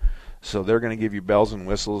belong. So they're going to give you bells and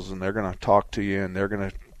whistles, and they're going to talk to you, and they're going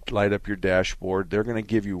to light up your dashboard. They're going to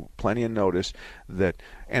give you plenty of notice that,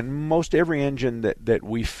 and most every engine that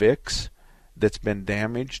we fix that's been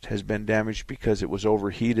damaged has been damaged because it was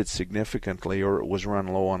overheated significantly or it was run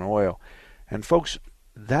low on oil. And folks,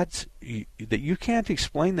 that you can't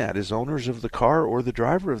explain that as owners of the car or the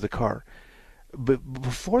driver of the car. But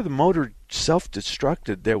before the motor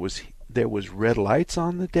self-destructed, there was red lights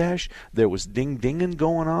on the dash, there was ding-dinging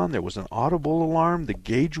going on, there was an audible alarm, the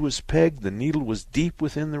gauge was pegged, the needle was deep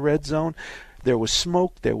within the red zone, there was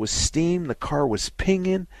smoke, there was steam, the car was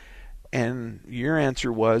pinging, and your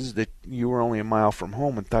answer was that you were only a mile from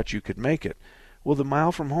home and thought you could make it. Well, the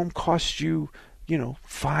mile from home cost you,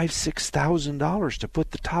 $5,000-$6,000 to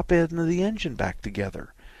put the top end of the engine back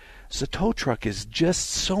together. So tow truck is just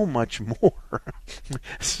so much more.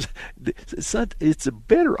 It's a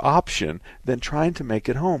better option than trying to make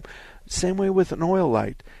it home. Same way with an oil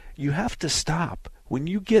light. You have to stop. When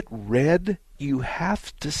you get red, you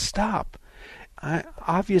have to stop.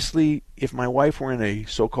 Obviously, if my wife were in a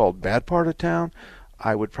so-called bad part of town,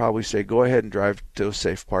 I would probably say go ahead and drive to a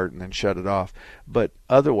safe part and then shut it off. But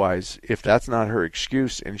otherwise, if that's not her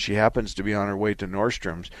excuse and she happens to be on her way to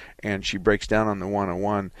Nordstrom's and she breaks down on the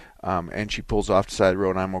 101 and she pulls off the side of the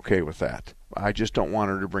road, I'm okay with that. I just don't want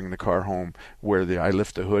her to bring the car home where I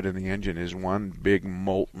lift the hood and the engine is one big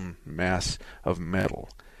molten mass of metal.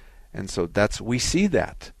 And so we see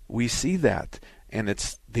that. And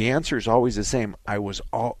the answer is always the same. I was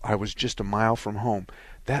just a mile from home.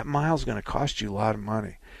 That mile's going to cost you a lot of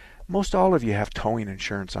money. Most all of you have towing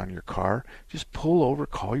insurance on your car. Just pull over,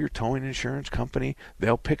 call your towing insurance company.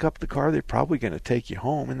 They'll pick up the car. They're probably going to take you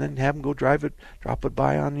home, and then have them go drop it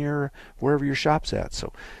by on your wherever your shop's at.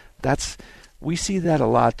 So we see that a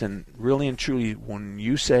lot. And really and truly, when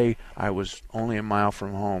you say I was only a mile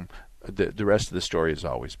from home, the rest of the story is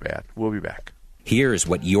always bad. We'll be back. Here's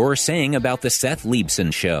what you're saying about the Seth Leibson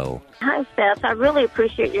Show. Hi, Seth. I really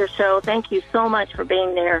appreciate your show. Thank you so much for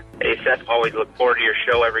being there. Hey, Seth. Always look forward to your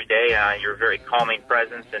show every day. You're a very calming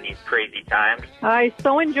presence in these crazy times. I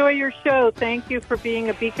so enjoy your show. Thank you for being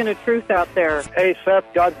a beacon of truth out there. Hey, Seth.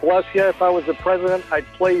 God bless you. If I was the president, I'd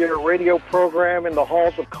play your radio program in the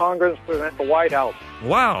halls of Congress and at the White House.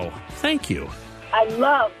 Wow. Thank you. I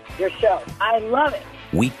love your show. I love it.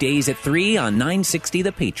 Weekdays at 3 on 960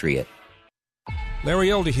 The Patriot.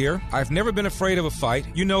 Larry Elder here. I've never been afraid of a fight.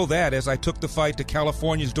 You know that as I took the fight to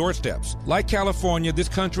California's doorsteps. Like California, this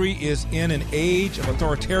country is in an age of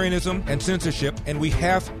authoritarianism and censorship, and we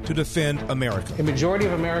have to defend America. A majority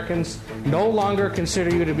of Americans no longer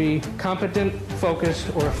consider you to be competent,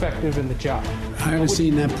 focused, or effective in the job. I haven't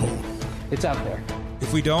seen that poll. It's out there.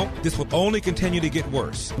 If we don't, this will only continue to get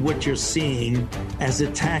worse. What you're seeing as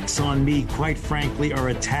attacks on me, quite frankly, are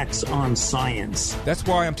attacks on science. That's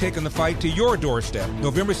why I'm taking the fight to your doorstep,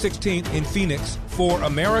 November 16th in Phoenix, for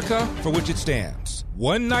America, for which it stands.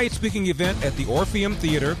 One night speaking event at the Orpheum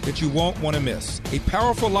Theater that you won't want to miss. A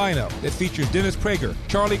powerful lineup that features Dennis Prager,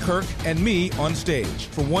 Charlie Kirk, and me on stage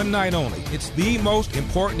for one night only. It's the most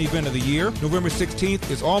important event of the year. November 16th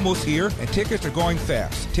is almost here, and tickets are going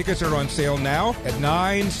fast. Tickets are on sale now at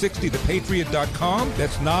 960thepatriot.com.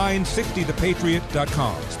 That's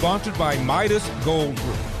 960thepatriot.com. Sponsored by Midas Gold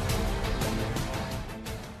Group.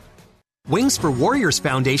 Wings for Warriors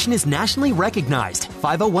Foundation is nationally recognized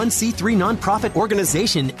 501c3 nonprofit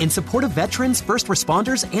organization in support of veterans, first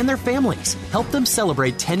responders, and their families. Help them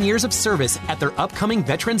celebrate 10 years of service at their upcoming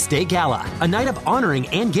Veterans Day Gala, a night of honoring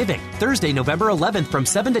and giving, Thursday, November 11th from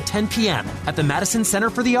 7 to 10 p.m. at the Madison Center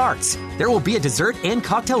for the Arts. There will be a dessert and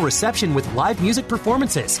cocktail reception with live music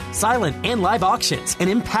performances, silent and live auctions, an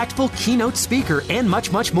impactful keynote speaker, and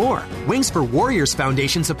much, much more. Wings for Warriors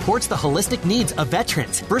Foundation supports the holistic needs of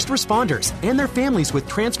veterans, first responders, and their families with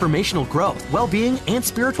transformational growth, well-being, and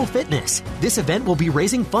spiritual fitness. This event will be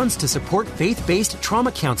raising funds to support faith-based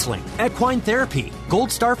trauma counseling, equine therapy,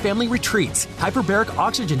 Gold Star family retreats, hyperbaric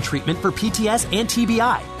oxygen treatment for PTS and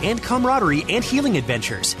TBI, and camaraderie and healing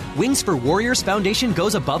adventures. Wings for Warriors Foundation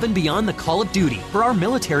goes above and beyond the call of duty for our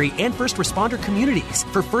military and first responder communities.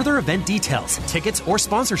 For further event details, tickets, or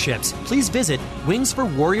sponsorships, please visit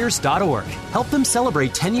wingsforwarriors.org. Help them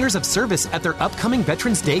celebrate 10 years of service at their upcoming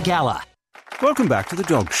Veterans Day Gala. Welcome back to The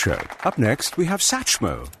Dog Show. Up next, we have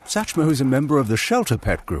Satchmo. Satchmo is a member of the Shelter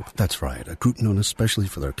Pet Group. That's right, a group known especially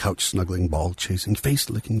for their couch-snuggling, ball-chasing,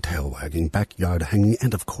 face-licking, tail-wagging, backyard-hanging,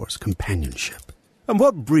 and, of course, companionship. And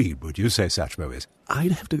what breed would you say Satchmo is?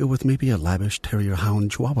 I'd have to go with maybe a lavish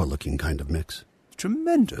terrier-hound chihuahua-looking kind of mix.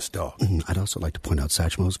 Tremendous dog. I'd also like to point out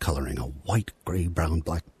Satchmo's coloring, a white, gray, brown,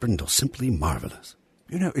 black brindle, simply marvelous.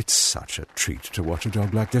 You know, it's such a treat to watch a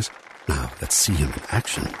dog like this. Now, let's see him in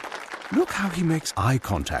action. Look how he makes eye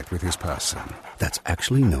contact with his person. That's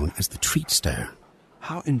actually known as the treat stare.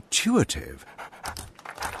 How intuitive.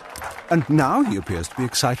 And now he appears to be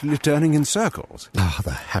excitedly turning in circles. Ah,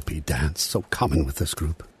 the happy dance, so common with this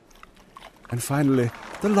group. And finally,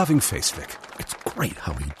 the loving face lick. It's great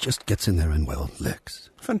how he just gets in there and, well, licks.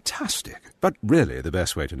 Fantastic. But really, the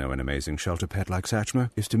best way to know an amazing shelter pet like Satchmo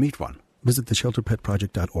is to meet one. Visit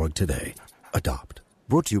theshelterpetproject.org today. Adopt.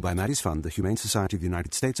 Brought to you by Maddie's Fund, the Humane Society of the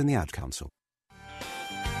United States, and the Ad Council.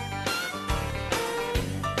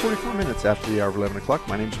 44 minutes after the hour of 11 o'clock.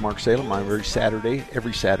 My name's Mark Salem. Every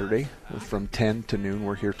Saturday from 10 to noon,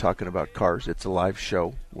 we're here talking about cars. It's a live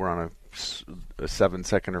show. We're on a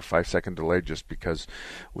 7-second or 5-second delay just because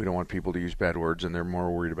we don't want people to use bad words, and they're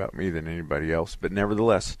more worried about me than anybody else. But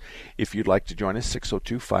nevertheless, if you'd like to join us,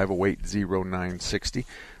 602-508-0960.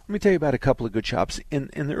 Let me tell you about a couple of good shops. In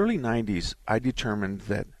the early 90s, I determined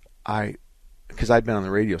that because I'd been on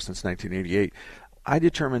the radio since 1988, I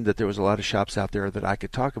determined that there was a lot of shops out there that I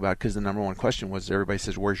could talk about, because the number one question was, everybody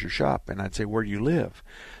says, where's your shop? And I'd say, where do you live?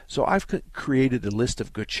 So I've created a list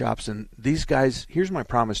of good shops, and these guys, here's my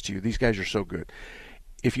promise to you, these guys are so good.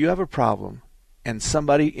 If you have a problem and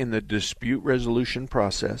somebody in the dispute resolution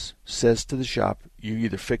process says to the shop, you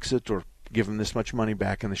either fix it or give them this much money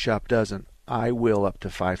back, and the shop doesn't, I will up to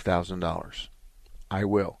 $5,000. I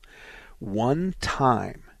will. One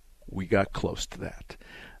time we got close to that.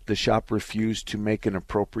 The shop refused to make an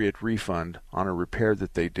appropriate refund on a repair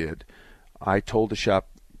that they did. I told the shop,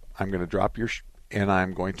 I'm going to drop your and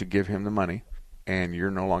I'm going to give him the money, and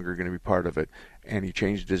you're no longer going to be part of it. And he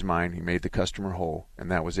changed his mind. He made the customer whole,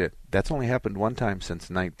 and that was it. That's only happened one time since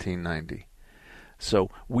 1990. So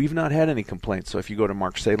we've not had any complaints. So if you go to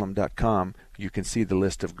marksalem.com, you can see the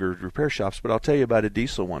list of good repair shops. But I'll tell you about a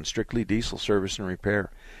diesel one, Strictly Diesel Service and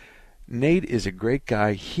Repair. Nate is a great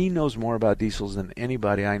guy. He knows more about diesels than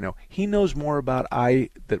anybody I know. He knows more about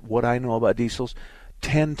what I know about diesels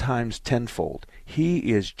 10 times tenfold.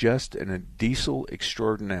 He is just a diesel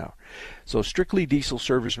extraordinaire. So Strictly Diesel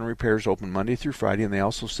Service and Repairs open Monday through Friday, and they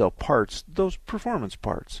also sell parts, those performance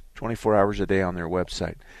parts, 24 hours a day on their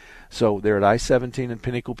website. So they're at I-17 and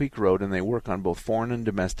Pinnacle Peak Road, and they work on both foreign and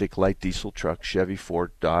domestic light diesel trucks, Chevy,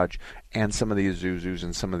 Ford, Dodge, and some of the Isuzus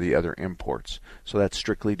and some of the other imports. So that's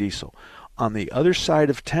Strictly Diesel. On the other side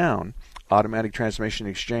of town, Automatic Transmission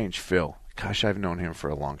Exchange, Phil. Gosh, I've known him for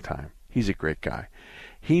a long time. He's a great guy.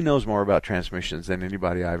 He knows more about transmissions than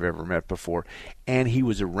anybody I've ever met before, and he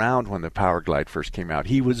was around when the Power Glide first came out.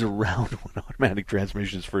 He was around when automatic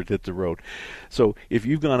transmissions first hit the road. So if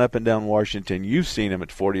you've gone up and down Washington, you've seen him at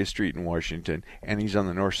 40th Street in Washington, and he's on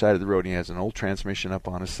the north side of the road, and he has an old transmission up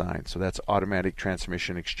on a sign. So that's Automatic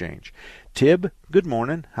Transmission Exchange. Tib, good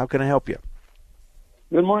morning. How can I help you?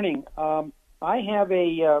 Good morning. I have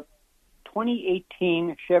a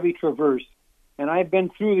 2018 Chevy Traverse, and I've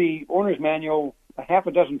been through the owner's manual a half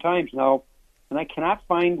a dozen times now, and I cannot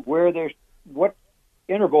find what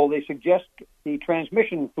interval they suggest the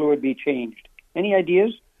transmission fluid be changed. Any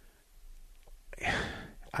ideas?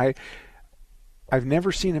 I've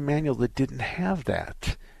never seen a manual that didn't have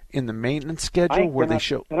that in the maintenance schedule where they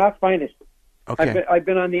show. I cannot find it. Okay. I've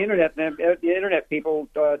been on the internet, and the internet people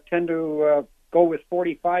tend to go with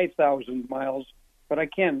 45,000 miles, but I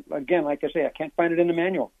can. Again, like I say, I can't find it in the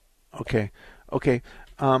manual. Okay.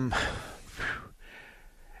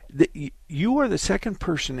 You are the second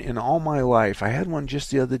person in all my life. I had one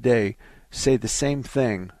just the other day say the same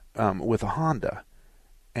thing with a Honda,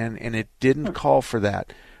 and it didn't call for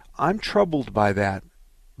that. I'm troubled by that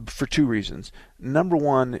for two reasons. Number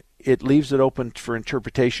one, it leaves it open for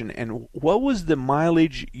interpretation. And what was the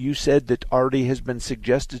mileage you said that already has been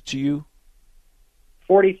suggested to you?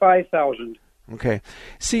 45,000. Okay.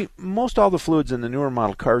 See, most all the fluids in the newer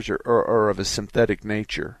model cars are of a synthetic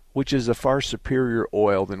nature, which is a far superior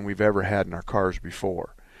oil than we've ever had in our cars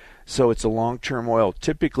before. So it's a long-term oil.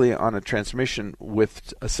 Typically on a transmission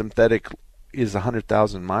with a synthetic is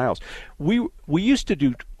 100,000 miles. We used to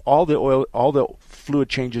do all the fluid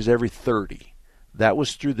changes every 30. That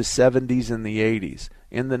was through the 70s and the 80s.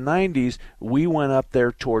 In the 90s, we went up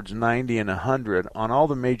there towards 90 and 100 on all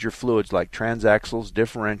the major fluids like transaxles,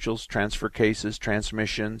 differentials, transfer cases,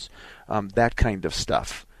 transmissions, that kind of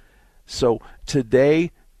stuff. So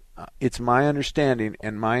today, it's my understanding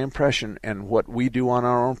and my impression, and what we do on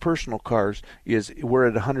our own personal cars is we're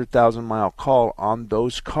at a 100,000 mile call on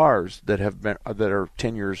those cars that are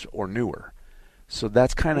 10 years or newer. So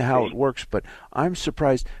that's kind of how it works. But I'm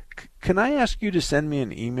surprised. Can I ask you to send me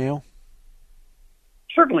an email?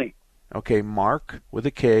 Certainly. Okay, Mark with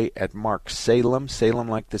a K at marksalem, Salem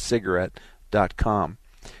like the cigarette.com.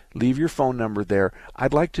 Leave your phone number there.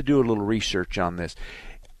 I'd like to do a little research on this.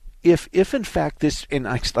 if in fact this, and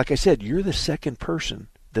like I said, you're the second person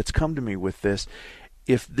that's come to me with this,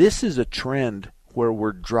 if this is a trend where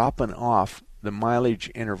we're dropping off the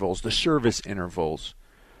mileage intervals, the service intervals,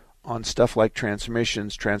 on stuff like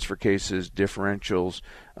transmissions, transfer cases, differentials,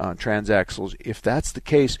 transaxles, if that's the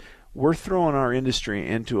case, we're throwing our industry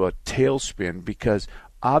into a tailspin, because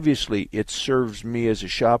obviously it serves me as a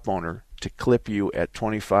shop owner to clip you at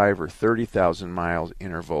 25 or 30,000 miles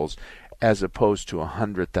intervals as opposed to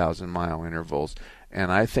 100,000 mile intervals.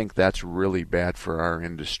 And I think that's really bad for our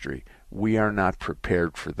industry. We are not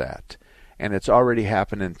prepared for that. And it's already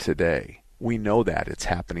happening today. We know that it's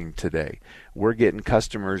happening today. We're getting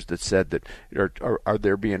customers that said that are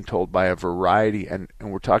they're being told by a variety, and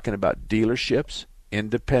we're talking about dealerships,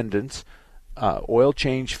 independents, oil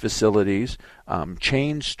change facilities,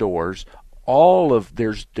 chain stores,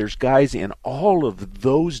 there's guys in all of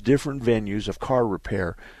those different venues of car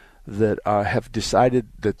repair that have decided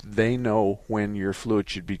that they know when your fluid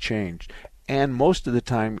should be changed. And most of the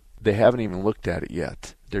time, they haven't even looked at it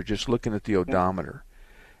yet. They're just looking at the odometer.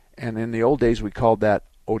 And in the old days, we called that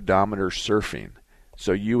odometer surfing.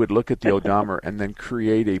 So you would look at the odometer and then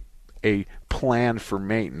create a plan for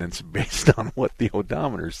maintenance based on what the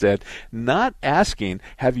odometer said, not asking,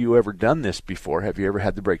 have you ever done this before? Have you ever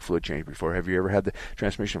had the brake fluid change before? Have you ever had the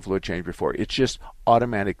transmission fluid change before? It's just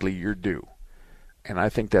automatically you're due. And I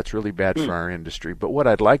think that's really bad for our industry. But what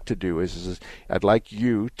I'd like to do is I'd like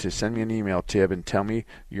you to send me an email, Tib, and tell me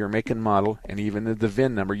your make and model and even the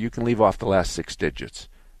VIN number. You can leave off the last 6 digits,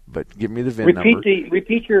 but give me the VIN number.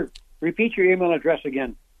 Repeat your email address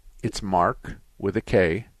again. It's Mark with a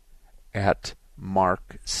K at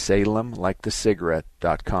marksalem, like the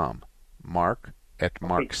cigarette.com. Mark at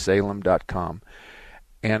marksalem.com.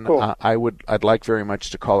 And cool. I'd like very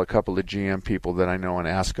much to call a couple of GM people that I know and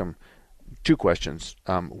ask them 2 questions.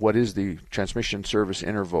 What is the transmission service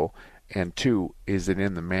interval? And 2, is it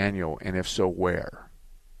in the manual? And if so, where?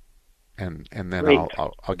 And then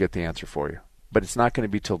I'll get the answer for you. But it's not going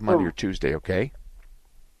to be till Monday or Tuesday, okay?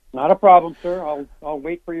 Not a problem, sir. I'll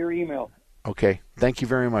wait for your email. Okay. Thank you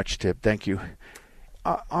very much, Tib. Thank you.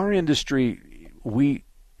 Our industry,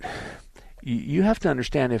 you have to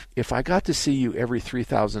understand, if I got to see you every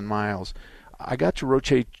 3,000 miles, I got to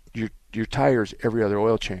rotate your tires every other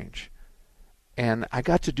oil change. And I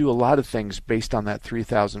got to do a lot of things based on that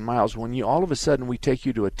 3,000 miles. When all of a sudden we take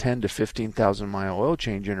you to a 10 to 15,000 mile oil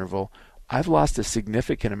change interval, I've lost a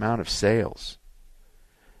significant amount of sales.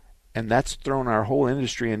 And that's thrown our whole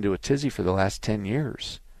industry into a tizzy for the last 10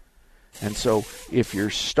 years. And so if you're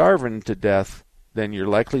starving to death, then you're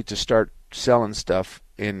likely to start selling stuff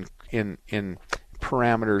in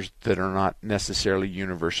parameters that are not necessarily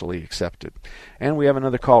universally accepted. And we have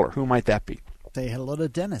another caller. Who might that be? Say hello to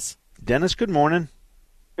Dennis. Dennis, good morning.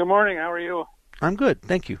 Good morning. How are you? I'm good.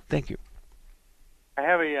 Thank you. I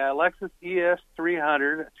have a Lexus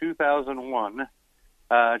ES300 2001.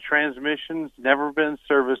 Transmission's never been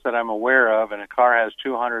serviced that I'm aware of, and the car has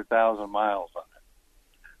 200,000 miles on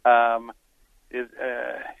it.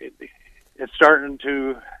 It's starting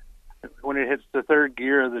to, when it hits the third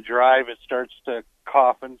gear of the drive, it starts to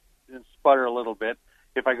cough and sputter a little bit.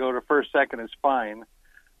 If I go to first, second, it's fine.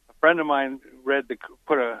 A friend of mine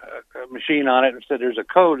put a machine on it and said there's a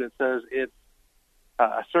code that says it's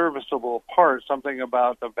a serviceable part, something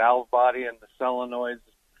about the valve body and the solenoids.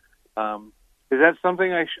 Is that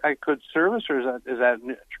something I could service, or is that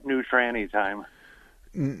new tranny time?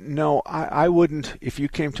 No, I wouldn't. If you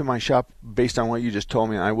came to my shop, based on what you just told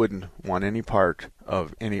me, I wouldn't want any part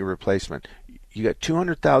of any replacement. You got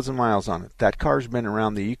 200,000 miles on it. That car's been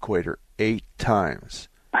around the equator 8 times.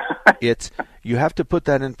 You have to put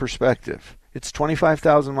that in perspective. It's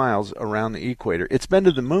 25,000 miles around the equator. It's been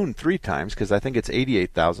to the moon 3 times, because I think it's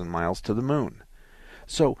 88,000 miles to the moon.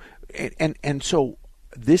 So, and so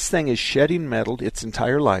this thing is shedding metal its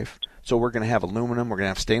entire life. So we're going to have aluminum, we're going to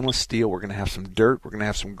have stainless steel, we're going to have some dirt, we're going to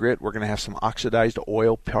have some grit, we're going to have some oxidized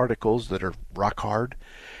oil particles that are rock hard.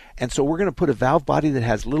 And so we're going to put a valve body that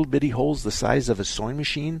has little bitty holes the size of a sewing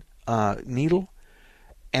machine needle,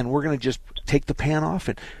 and we're going to just take the pan off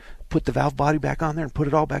and put the valve body back on there and put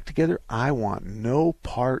it all back together. I want no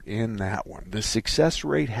part in that one. The success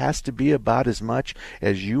rate has to be about as much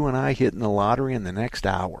as you and I hitting the lottery in the next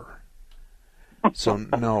hour. So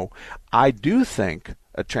no, I do think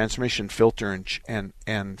a transmission filter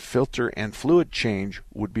and filter and fluid change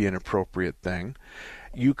would be an appropriate thing.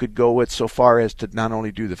 You could go it so far as to not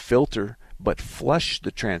only do the filter but flush the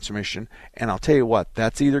transmission, and I'll tell you what,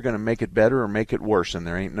 that's either going to make it better or make it worse, and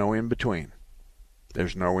there ain't no in between.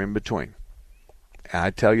 There's no in between. And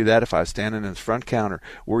I'd tell you that if I was standing in the front counter.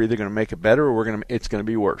 We're either going to make it better or it's going to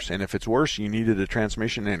be worse. And if it's worse, you needed a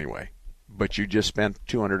transmission anyway. But you just spent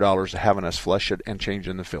 $200 having us flush it and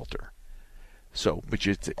changing the filter. So, but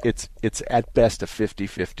it's at best a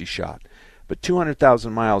 50-50 shot. But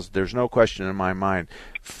 200,000 miles, there's no question in my mind,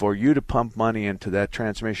 for you to pump money into that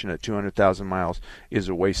transmission at 200,000 miles is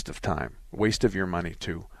a waste of time, waste of your money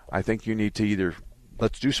too. I think you need to either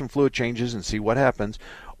let's do some fluid changes and see what happens,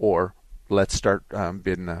 or let's start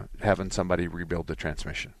having somebody rebuild the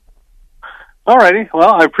transmission. All righty.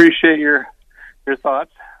 Well, I appreciate your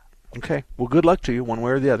thoughts. Okay. Well, good luck to you, one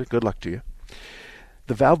way or the other. Good luck to you.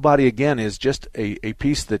 The valve body, again, is just a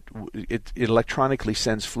piece that it electronically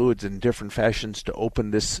sends fluids in different fashions to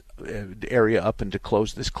open this area up and to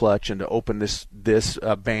close this clutch and to open this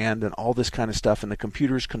band and all this kind of stuff. And the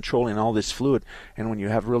computer is controlling all this fluid. And when you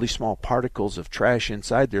have really small particles of trash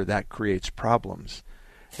inside there, that creates problems.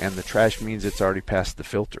 And the trash means it's already past the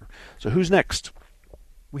filter. So who's next?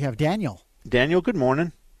 We have Daniel. Daniel, good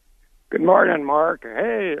morning. Good morning, Mark.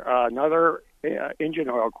 Hey, another engine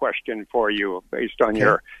oil question for you based on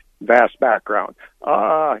your vast background.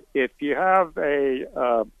 If you have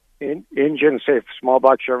a engine, say small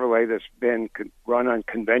block Chevrolet that's been run on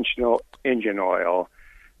conventional engine oil,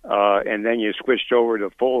 and then you switched over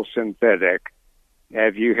to full synthetic,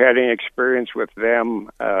 have you had any experience with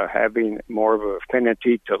them having more of an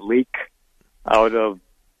affinity to leak out of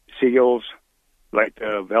seals, like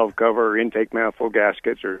the valve cover, intake manifold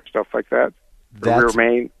gaskets, or stuff like that? Rear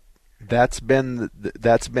main? That's been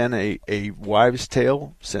a wives'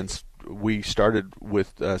 tale since we started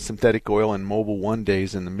with synthetic oil in Mobil 1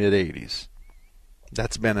 days in the mid '80s.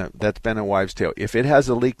 That's been a wives' tale. If it has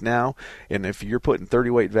a leak now, and if you're putting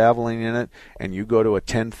 30-weight Valvoline in it, and you go to a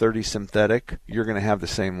 1030 synthetic, you're going to have the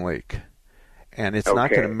same leak, and it's not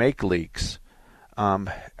going to make leaks.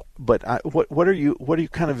 But what are you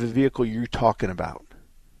kind of a vehicle you're talking about?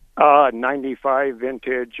 95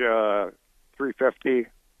 vintage 350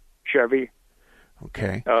 Chevy.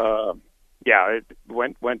 Okay. It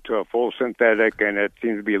went to a full synthetic, and it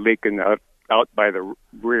seems to be leaking out by the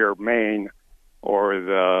rear main, or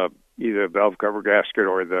either the valve cover gasket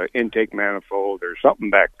or the intake manifold or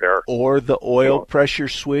something back there. Or the oil pressure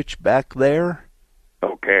switch back there.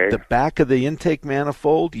 Okay. The back of the intake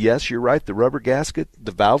manifold, yes, you're right, the rubber gasket,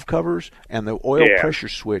 the valve covers, and the oil pressure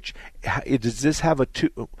switch. Does this have a two?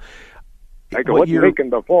 Like it wasn't leaking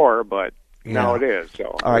before, but now it is.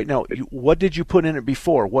 So. All right, now, what did you put in it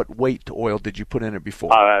before? What weight oil did you put in it before?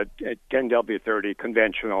 10W30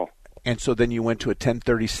 conventional. And so then you went to a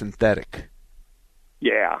 1030 synthetic.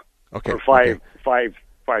 Yeah. Okay. Or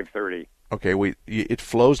 530. Okay, it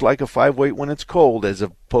flows like a 5-weight when it's cold, as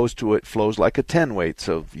opposed to it flows like a 10-weight.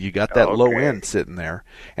 So you got that low end sitting there,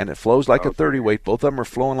 and it flows like a 30-weight. Both of them are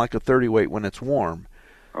flowing like a 30-weight when it's warm.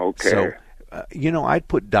 Okay. So, I'd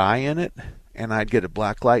put dye in it, and I'd get a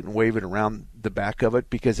black light and wave it around the back of it,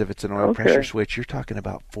 because if it's an oil pressure switch, you're talking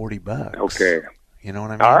about $40. Okay. You know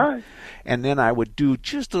what I mean? All right. And then I would do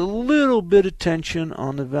just a little bit of tension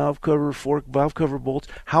on the valve cover, valve cover bolts.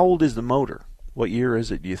 How old is the motor? What year is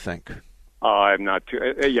it, do you think? I'm not too...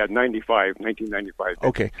 1995.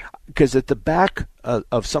 Okay, because at the back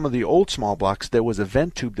of some of the old small blocks, there was a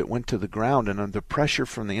vent tube that went to the ground, and under pressure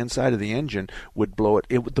from the inside of the engine would blow it.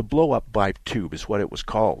 The blow-up pipe tube is what it was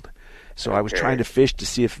called. So I was trying to fish to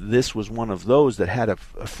see if this was one of those that had a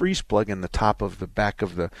freeze plug in the top of the back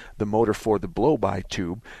of the motor for the blow-by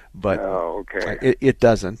tube, but it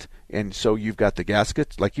doesn't. And so you've got the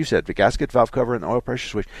gasket, like you said, the gasket, valve cover, and the oil pressure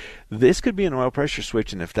switch. This could be an oil pressure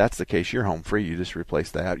switch, and if that's the case, you're home free. You just replace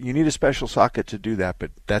that. You need a special socket to do that,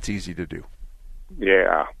 but that's easy to do.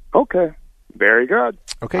 Yeah. Okay. Very good.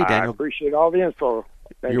 Okay, Daniel. I appreciate all the info.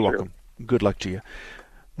 Thank you. You're welcome. Good luck to you.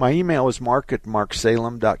 My email is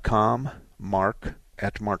mark@marksalem.com,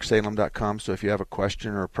 mark@marksalem.com. So if you have a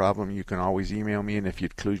question or a problem, you can always email me, and if you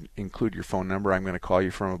include your phone number, I'm going to call you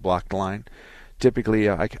from a blocked line. Typically,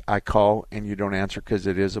 I call and you don't answer because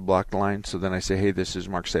it is a blocked line. So then I say, hey, this is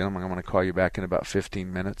Mark Salem. I'm going to call you back in about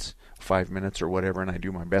 15 minutes, 5 minutes or whatever, and I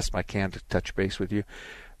do my best I can to touch base with you.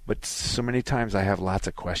 But so many times I have lots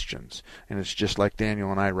of questions, and it's just like Daniel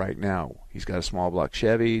and I right now. He's got a small block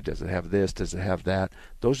Chevy. Does it have this? Does it have that?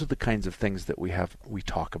 Those are the kinds of things that we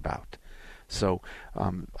talk about. So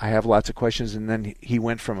I have lots of questions, and then he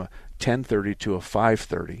went from a 1030 to a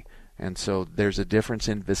 530. And so there's a difference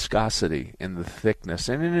in viscosity, in the thickness,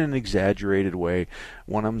 and in an exaggerated way.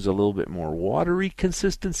 One of them's a little bit more watery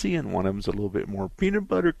consistency, and one of them's a little bit more peanut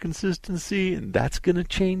butter consistency, and that's going to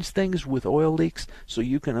change things with oil leaks. So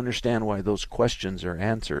you can understand why those questions are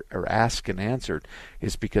asked and answered,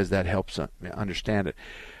 is because that helps understand it.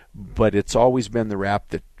 But it's always been the rap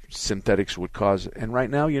that synthetics would cause. And right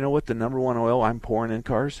now, you know what the number one oil I'm pouring in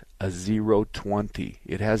cars? A 020.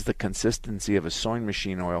 It has the consistency of a sewing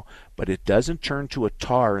machine oil, but it doesn't turn to a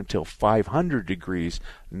tar until 500 degrees,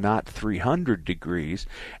 not 300 degrees,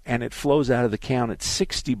 and it flows out of the can at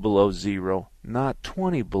 60 below zero, not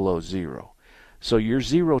 20 below zero. So your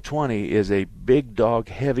 020 is a big dog,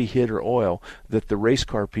 heavy hitter oil that the race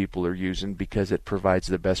car people are using because it provides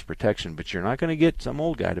the best protection. But you're not going to get some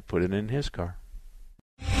old guy to put it in his car.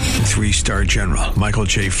 3-star General Michael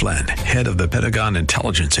J. Flynn, head of the Pentagon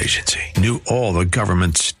Intelligence Agency, knew all the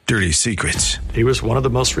government's dirty secrets. He was one of the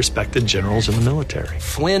most respected generals in the military.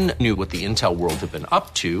 Flynn knew what the intel world had been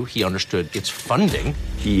up to. He understood its funding.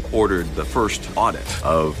 He ordered the first audit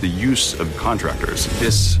of the use of contractors.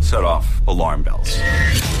 This set off alarm bells.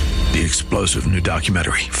 The explosive new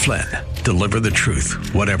documentary, Flynn, Deliver the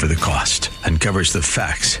Truth, Whatever the Cost, uncovers the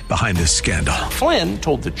facts behind this scandal. Flynn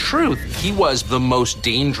told the truth. He was the most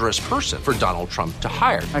dangerous person for Donald Trump to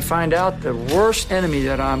hire. I find out the worst enemy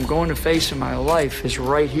that I'm going to face in my life is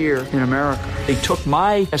right here in America. They took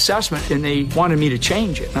my assessment and they wanted me to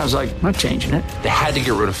change it. And I was like, I'm not changing it. They had to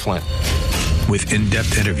get rid of Flynn. With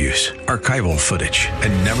in-depth interviews, archival footage,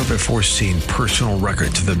 and never-before-seen personal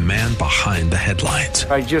records of the man behind the headlines.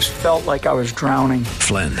 I just felt like I was drowning.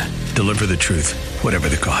 Flynn, Deliver the Truth, Whatever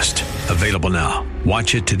the Cost. Available now.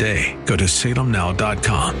 Watch it today. Go to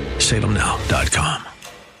salemnow.com. salemnow.com.